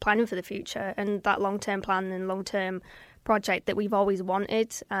think it's planning for the future and that long-term plan and long-term project that we've always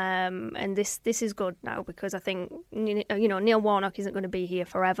wanted. And this is good now, because I think Neil Warnock isn't going to be here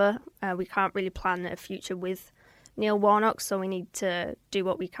forever. We can't really plan a future with Neil Warnock, so we need to do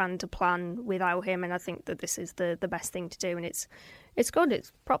what we can to plan without him. And I think that this is the best thing to do, and it's good.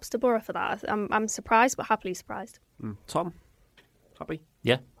 It's props to Boro for that. I'm surprised, but happily surprised. Tom, happy?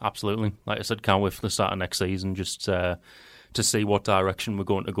 Yeah, absolutely. Like I said, can't wait for the start of next season, just to see what direction we're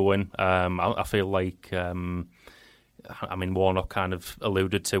going to go in. I feel like, Warnock kind of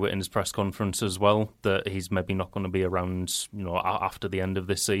alluded to it in his press conference as well, that he's maybe not going to be around, after the end of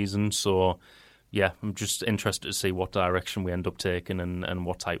this season. So, yeah, I'm just interested to see what direction we end up taking and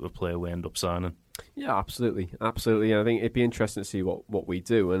what type of player we end up signing. Yeah, absolutely. I think it'd be interesting to see what we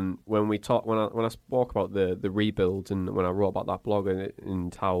do. And when I spoke about the rebuild, and when I wrote about that blog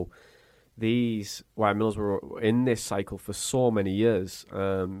and how why Mills were in this cycle for so many years,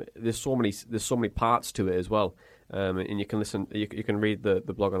 there's so many parts to it as well. And you can you can read the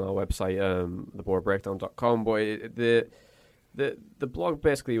blog on our website, theboroBreakdown.com. But the blog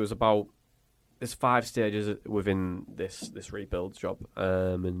basically was about there's 5 stages within this rebuild job,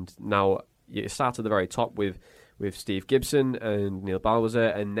 and now you start at the very top with Steve Gibson and Neil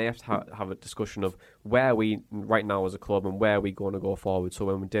Balwazer, and they have to have a discussion of where we right now as a club and where we're going to go forward. So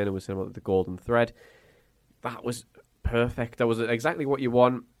when Dana was saying about the golden thread, that was perfect. That was exactly what you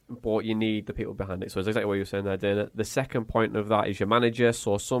want, but you need the people behind it. So it's exactly what you were saying there, Dana. The second point of that is your manager.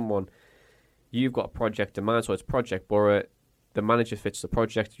 So you've got a project in mind, so it's Project Boro. The manager fits the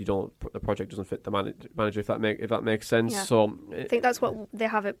project. The project doesn't fit the manager. If that makes sense. Yeah. So I think that's what they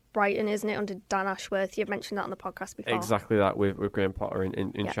have at Brighton, isn't it? Under Dan Ashworth, you've mentioned that on the podcast before. Exactly that with Graham Potter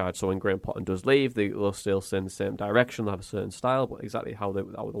in charge. So when Graham Potter does leave, they'll still stay in the same direction. They'll have a certain style, but exactly how they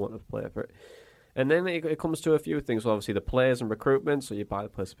want to play for it. And then it comes to a few things. So obviously the players and recruitment. So you buy the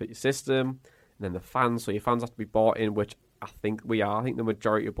players to fit your system, and then the fans. So your fans have to be bought in, which I think we are. I think the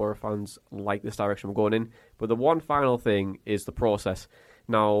majority of Boro fans like this direction we're going in. But the one final thing is the process.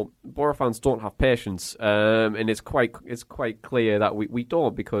 Now, Boro fans don't have patience, and it's quite clear that we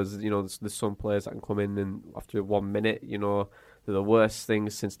don't, because there's some players that can come in and after 1 minute, they're the worst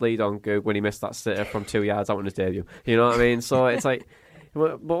things since Lee Dong-goog when he missed that sitter from 2 yards out in his debut. You know what I mean? So it's like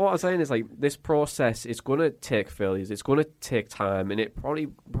But what I'm saying is, like, this process, it's going to take failures, it's going to take time, and it probably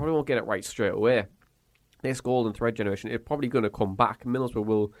won't get it right straight away. This golden thread generation, it's probably going to come back. Middlesbrough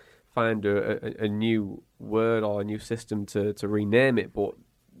will find a new word or a new system to rename it, but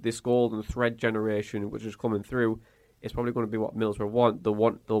this golden thread generation, which is coming through, is probably going to be what Middlesbrough want. They'll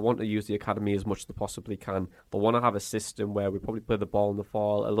want to use the academy as much as they possibly can. They'll want to have a system where we probably play the ball in the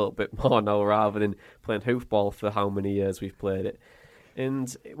fall a little bit more now, rather than playing hoofball for how many years we've played it.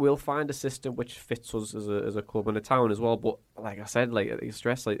 And we'll find a system which fits us as a club and a town as well. But like I said, like, I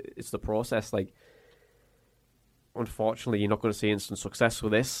stress, like, it's the process. Like, unfortunately, you're not going to see instant success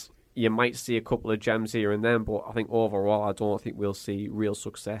with this. You might see a couple of gems here and then, but I think overall, I don't think we'll see real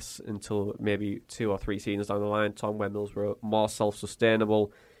success until maybe 2 or 3 seasons down the line. Tom Wembley's were more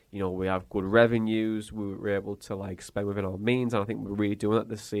self-sustainable. You know, we have good revenues. We were able to, like, spend within our means, and I think we're really doing that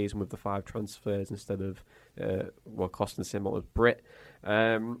this season with the 5 transfers instead of costing the same amount as Brit.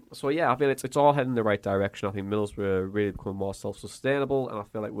 So yeah, I feel it's all heading in the right direction. I think Middlesbrough really becoming more self-sustainable, and I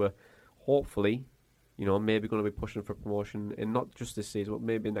feel like we're hopefully, you know, maybe going to be pushing for promotion in not just this season, but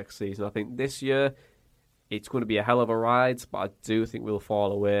maybe next season. I think this year it's going to be a hell of a ride, but I do think we'll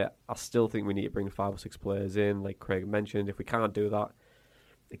fall away. I still think we need to bring 5 or 6 players in, like Craig mentioned. If we can't do that,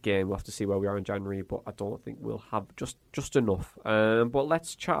 again, we'll have to see where we are in January, but I don't think we'll have just enough. But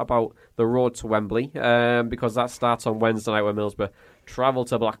let's chat about the road to Wembley, because that starts on Wednesday night when Middlesbrough travel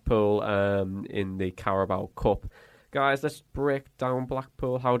to Blackpool in the Carabao Cup. Guys, let's break down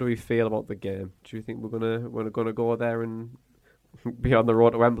Blackpool. How do we feel about the game? Do you think we're gonna go there and be on the road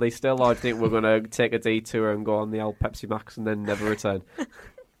to Wembley still, or do you think we're gonna take a detour and go on the old Pepsi Max and then never return?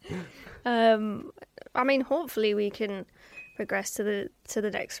 I mean, hopefully we can progress to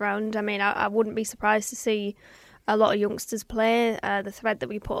the next round. I mean, I wouldn't be surprised to see a lot of youngsters play. The thread that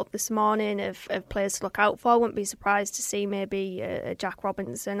we put up this morning of players to look out for, I wouldn't be surprised to see maybe a Jack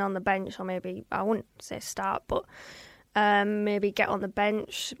Robinson on the bench, or maybe, I wouldn't say start, but maybe get on the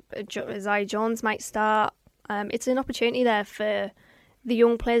bench. Isaiah Jones might start. It's an opportunity there for the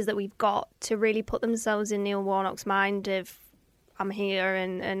young players that we've got to really put themselves in Neil Warnock's mind of, I'm here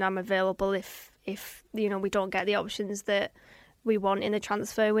and I'm available if you know, we don't get the options that we want in the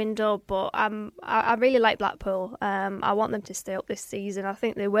transfer window. But I really like Blackpool. I want them to stay up this season. I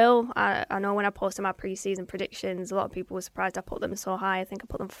think they will. I know when I posted my pre-season predictions, a lot of people were surprised I put them so high. I think I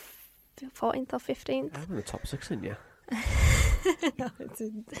put them 14th or 15th. I'm in the top 6, didn't you? No, it's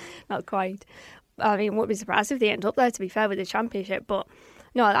not quite. I mean, wouldn't be surprised if they end up there, to be fair, with the Championship. But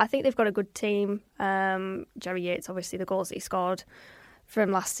no, I think they've got a good team. Jerry Yates, obviously, the goals that he scored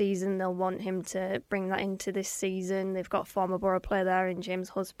from last season, they'll want him to bring that into this season. They've got a former Boro player there in James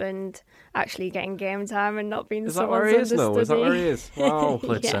Husband actually getting game time and not being someone's understudy. Is that where he is? Wow.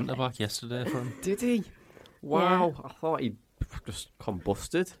 Played centre-back yesterday for him. Did he? Wow. Yeah. I thought he'd just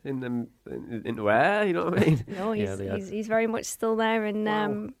combusted into air, you know what I mean? No, he's very much still there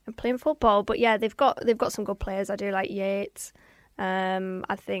and playing football. But yeah, they've got some good players. I do like Yates.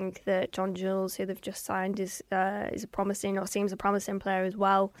 I think that John Jules, who they've just signed, is a promising, or seems a promising player as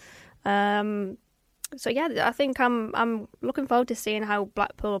well. So yeah, I think I'm looking forward to seeing how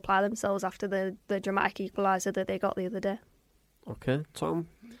Blackpool apply themselves after the dramatic equaliser that they got the other day. Okay, Tom.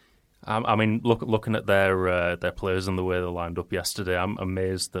 I mean, looking at their players and the way they lined up yesterday, I'm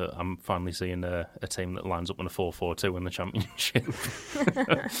amazed that I'm finally seeing a team that lines up in a 4-4-2 in the Championship.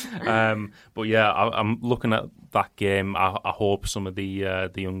 But yeah, I'm looking at that game. I hope some of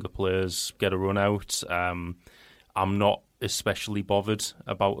the younger players get a run out. I'm not especially bothered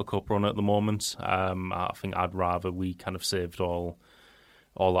about a cup run at the moment. I think I'd rather we kind of saved all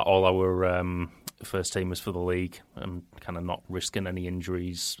our first teamers for the league and kind of not risking any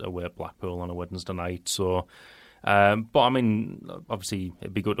injuries away at Blackpool on a Wednesday night. So, but I mean, obviously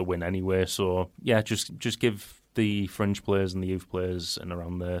it'd be good to win anyway. So yeah, just give the fringe players and the youth players and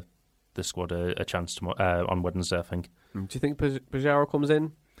around the squad a chance on Wednesday, I think. Do you think Pajaro comes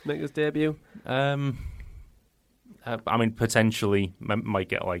in, make his debut? I mean, potentially might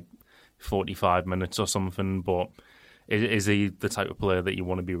get like 45 minutes or something, but is he the type of player that you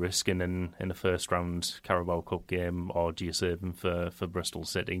want to be risking in a first round Carabao Cup game, or do you save him for Bristol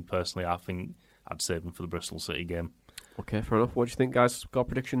City? Personally, I think I'd save him for the Bristol City game. Okay, fair enough. What do you think, guys? Got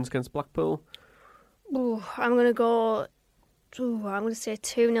predictions against Blackpool? Ooh, I'm going to say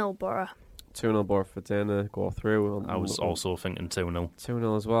 2-0 Boro. 2-0 Boro for Dana, go through. I was also thinking 2-0.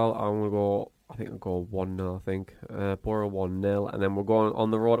 2-0 as well. I'm going to go, I think I'll go 1-0, I think. Boro 1-0, and then we're going on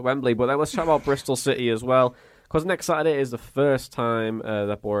the road at Wembley. But then let's chat about Bristol City as well. Because next Saturday is the first time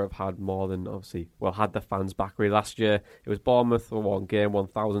that Boro have had more than, had the fans back. Really, last year it was Bournemouth for one game,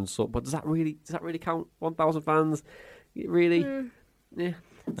 1,000 sub. But does that really count? 1,000 fans, really? Yeah.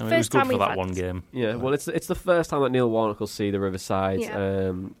 I mean, it was good for that one game. Yeah, well, it's the first time that Neil Warnock will see the Riverside.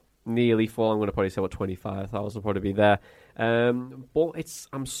 Yeah. Nearly full. I'm going to probably say 25,000 will probably be there. But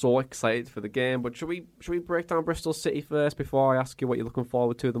I'm so excited for the game. But should we break down Bristol City first before I ask you what you're looking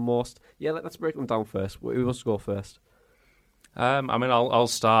forward to the most? Yeah, let's break them down first. Who wants to go first? I'll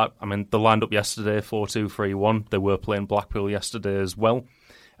start. They lined up yesterday 4-2-3-1. They were playing Blackpool yesterday as well.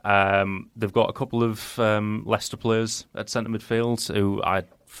 They've got a couple of Leicester players at centre midfield who I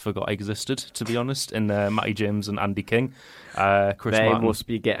forgot existed, to be honest, in Matty James and Andy King. Chris Martin must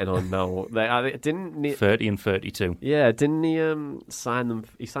be getting on now. Didn't 30 and 32. Yeah, didn't he sign them?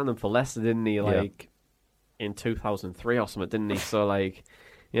 He signed them for Leicester, didn't he? In 2003 or something, didn't he? So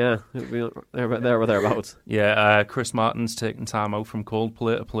yeah, thereabouts. Yeah, Chris Martin's taking time out from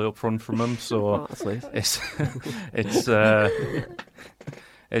Coldplay to play up front from him. So that's nice.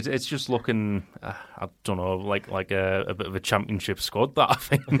 It's just looking, I don't know, like a bit of a championship squad, that I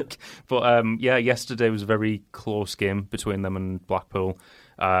think. But yesterday was a very close game between them and Blackpool.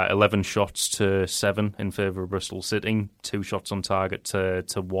 11 shots to 7 in favour of Bristol City, 2 shots on target to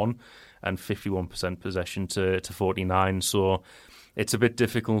 1, and 51% possession to 49. So it's a bit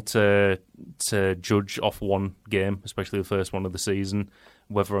difficult to judge off one game, especially the first one of the season,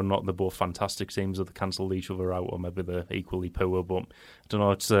 whether or not they're both fantastic teams or they cancel each other out, or maybe they're equally poor. But I don't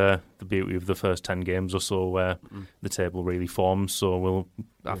know, it's the beauty of the first 10 games or so where the table really forms. So we'll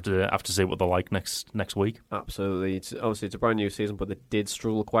have to see what they're like next week. Absolutely. It's a brand new season, but they did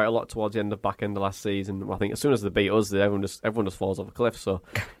struggle quite a lot towards the back end of last season. I think as soon as they beat us, everyone just falls off a cliff. So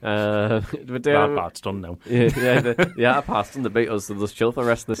that part's done now. That part's done. They beat us, so they'll just chill for the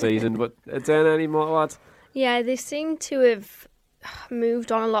rest of the season. But any more lads? Yeah, they seem to have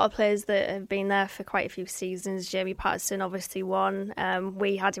moved on a lot of players that have been there for quite a few seasons. Jamie Patterson obviously won.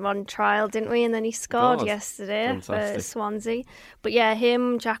 We had him on trial, didn't we? And then he scored yesterday for Swansea. But yeah,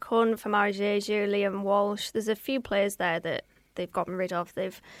 him, Jack Hunt from Argeja, Liam Walsh. There's a few players there that they've gotten rid of.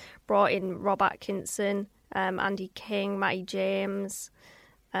 They've brought in Rob Atkinson, Andy King, Matty James.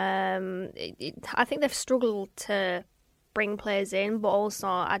 I think they've struggled to bring players in, but also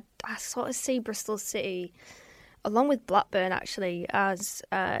I sort of see Bristol City, along with Blackburn actually, as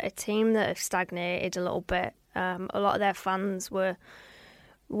a team that have stagnated a little bit. A lot of their fans were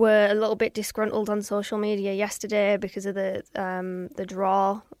a little bit disgruntled on social media yesterday because of the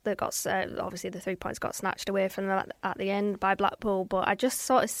draw that got obviously the 3 points got snatched away from them at the end by Blackpool. But I just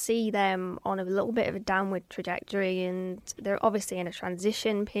sort of see them on a little bit of a downward trajectory, and they're obviously in a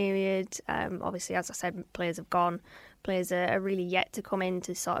transition period. Obviously, as I said, players have gone. Players are really yet to come in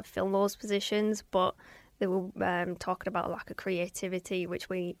to sort of fill those positions, but they were talking about a lack of creativity, which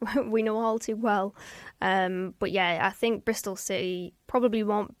we know all too well. But yeah, I think Bristol City probably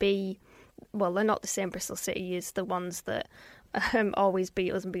won't be... Well, they're not the same Bristol City as the ones that always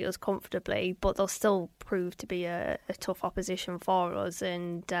beat us and beat us comfortably, but they'll still prove to be a tough opposition for us.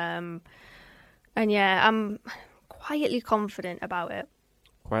 And yeah, I'm quietly confident about it.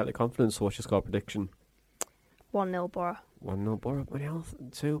 Quietly confident, so what's your score prediction? 1-0 Boro. 1-0 Boro. Bloody hell,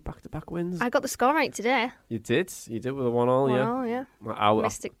 2 back-to-back wins. I got the score right today. You did with a 1-1, yeah. 1-0, yeah.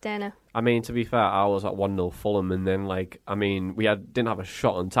 Mystic Dana. I mean, to be fair, I was at 1-0 Fulham, and then, we didn't have a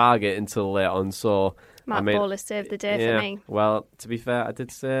shot on target until late on, so... Matt Bowler saved the day for me. Well, to be fair, I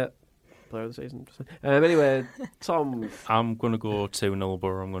did say player of the season. Anyway, Tom... I'm going to go 2-0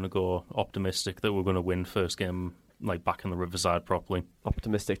 Boro. I'm going to go optimistic that we're going to win first game, back in the Riverside properly.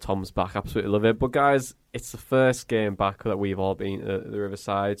 Optimistic Tom's back, absolutely love it. But guys, it's the first game back that we've all been at the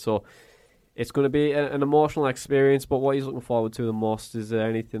Riverside, so it's going to be an emotional experience. But what he's looking forward to the most, is there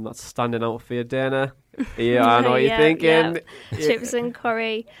anything that's standing out for you, Dana? Yeah, I know what you're thinking. Yeah. Chips and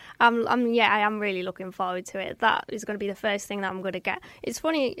curry. I am really looking forward to it. That is going to be the first thing that I'm going to get. It's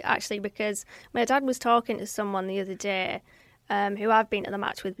funny actually, because my dad was talking to someone the other day who I've been to the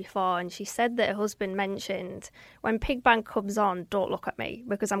match with before, and she said that her husband mentioned, when Pig Band comes on, don't look at me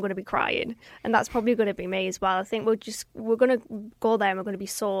because I'm going to be crying. And that's probably going to be me as well. I think we're going to go there and we're going to be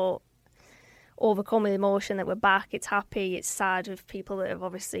so overcome with emotion that we're back. It's happy, it's sad with people that have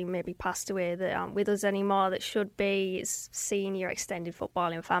obviously maybe passed away that aren't with us anymore, that should be. It's seeing your extended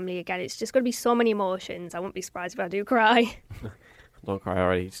footballing family again. It's just going to be so many emotions. I wouldn't be surprised if I do cry. Don't cry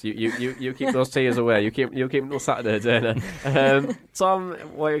already. You keep those tears away. You keep those Saturday dinner. Tom,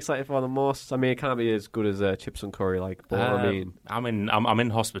 what are you excited for the most? I mean, it can't be as good as chips and curry, but I'm in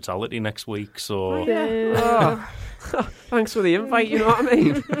hospitality next week, so thanks for the invite. You know what I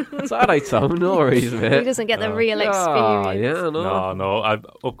mean? It's all right, Tom. No worries, mate. He doesn't get the real experience. No. I've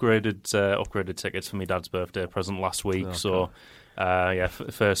upgraded tickets for my dad's birthday present last week, so.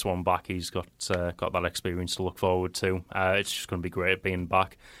 First one back, he's got that experience to look forward to. It's just going to be great being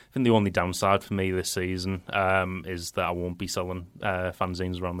back. I think the only downside for me this season is that I won't be selling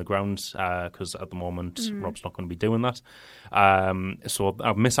fanzines around the ground because at the moment Rob's not going to be doing that. So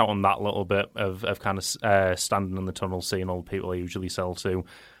I'll miss out on that little bit of kind of standing in the tunnel, seeing all the people I usually sell to,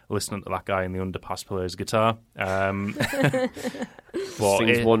 listening to that guy in the underpass play his guitar.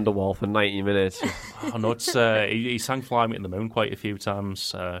 Sings Wonderwall for 90 minutes. I know he sang Fly Me to the Moon quite a few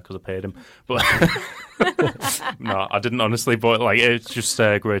times because I paid him. But no, I didn't honestly. But like, it's just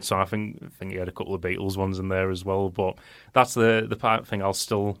a great song. I think he had a couple of Beatles ones in there as well. But that's the part thing I'll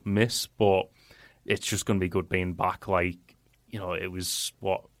still miss. But it's just going to be good being back. Like, you know, it was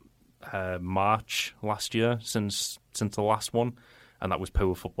March last year since the last one. And that was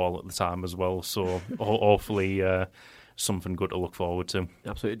poor football at the time as well. So hopefully something good to look forward to.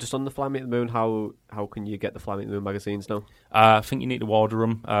 Absolutely. Just on the Fly Me to the Moon, how can you get the Fly Me to the Moon magazines now? I think you need to order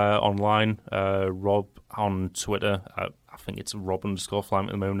them online. Rob on Twitter, I think it's Rob_Fly Me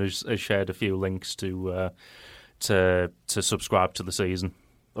to the Moon, has shared a few links to subscribe to the season.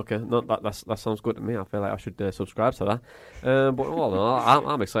 Okay, no, that sounds good to me. I feel like I should subscribe to that. But well, no,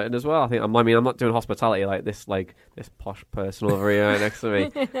 I'm excited as well. I'm not doing hospitality like this posh person over here next to me.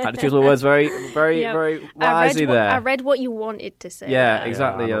 I had to choose my words very wisely there. I read what you wanted to say. Yeah,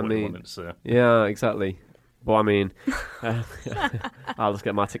 exactly. Yeah, yeah, exactly. But I mean, I'll just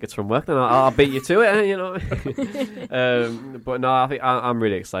get my tickets from work, then I'll beat you to it, you know. But no, I think I'm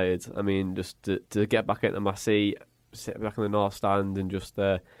really excited. I mean, just to get back into my seat, sit back in the north stand and just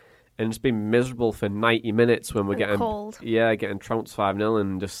be miserable for 90 minutes when we're getting cold. Yeah, getting trounced 5-0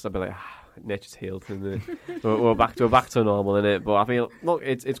 and just I'll be like, nature's healed and we're back to normal, innit? But I mean, look,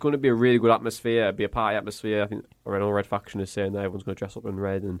 it's going to be a really good atmosphere. It'll be a party atmosphere. I think Red Faction is saying that everyone's going to dress up in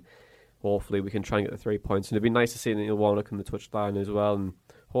red and hopefully we can try and get the 3 points. And it'd be nice to see Neil Warnock on the touchline as well. And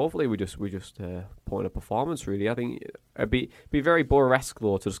hopefully we just put in a performance, really. I think it'd be very Boro-esque,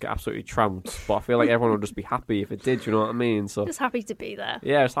 though, to just get absolutely trounced. But I feel like everyone would just be happy if it did, you know what I mean? So just happy to be there.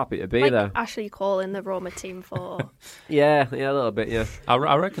 Yeah, just happy to be like there. Ashley Cole in the Roma team for... yeah, a little bit, yeah. I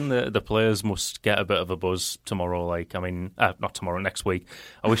reckon the players must get a bit of a buzz tomorrow. Like, I mean, not tomorrow, next week.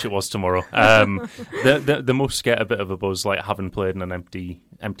 I wish it was tomorrow. They must get a bit of a buzz, like having played in an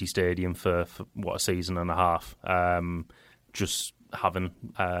empty stadium for what, a season and a half. Just having,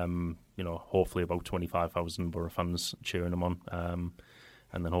 hopefully about 25,000 Boro fans cheering them on.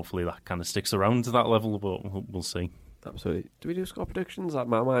 And then hopefully that kind of sticks around to that level, but we'll see. Absolutely. Do we do score predictions? My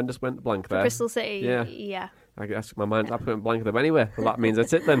mind just went blank there. For Bristol City? Yeah. I guess my mind's absolutely blank them anyway. Well, that means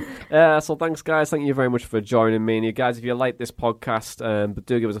that's it then. So thanks, guys. Thank you very much for joining me. And you guys, if you like this podcast,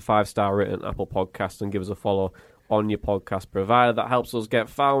 do give us a 5-star rating on Apple Podcasts and give us a follow on your podcast provider. That helps us get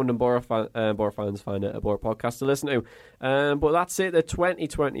found and Boro fans find it a Boro podcast to listen to. But that's it. The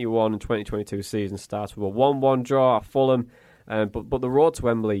 2021 and 2022 season starts with a 1-1 draw at Fulham. But the road to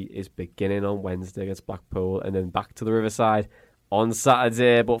Wembley is beginning on Wednesday against Blackpool and then back to the Riverside on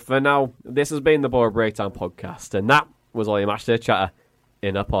Saturday. But for now, this has been the Boro Breakdown podcast, and that was all your matchday chatter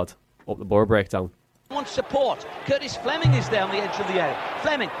in a pod. Up the Boro Breakdown. Wants support. Curtis Fleming is there on the edge of the area.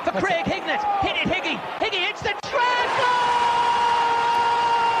 Fleming for Craig Hignett. Hit it, Higgy. Higgy hits the treble!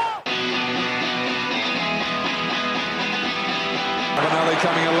 Ravanelli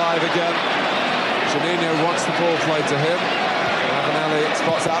coming alive again. Juninho wants the ball played to him. Ravanelli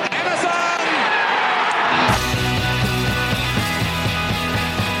spots out Emerson!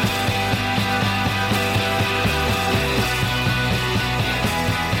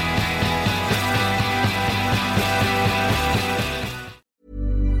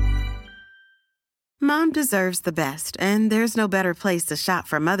 Mom deserves the best, and there's no better place to shop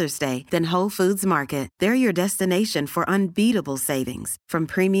for Mother's Day than Whole Foods Market. They're your destination for unbeatable savings, from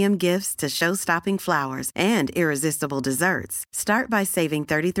premium gifts to show-stopping flowers and irresistible desserts. Start by saving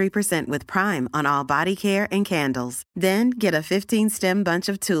 33% with Prime on all body care and candles. Then get a 15-stem bunch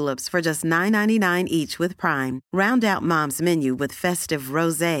of tulips for just $9.99 each with Prime. Round out Mom's menu with festive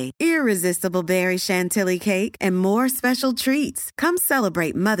rosé, irresistible berry chantilly cake, and more special treats. Come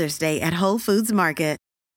celebrate Mother's Day at Whole Foods Market.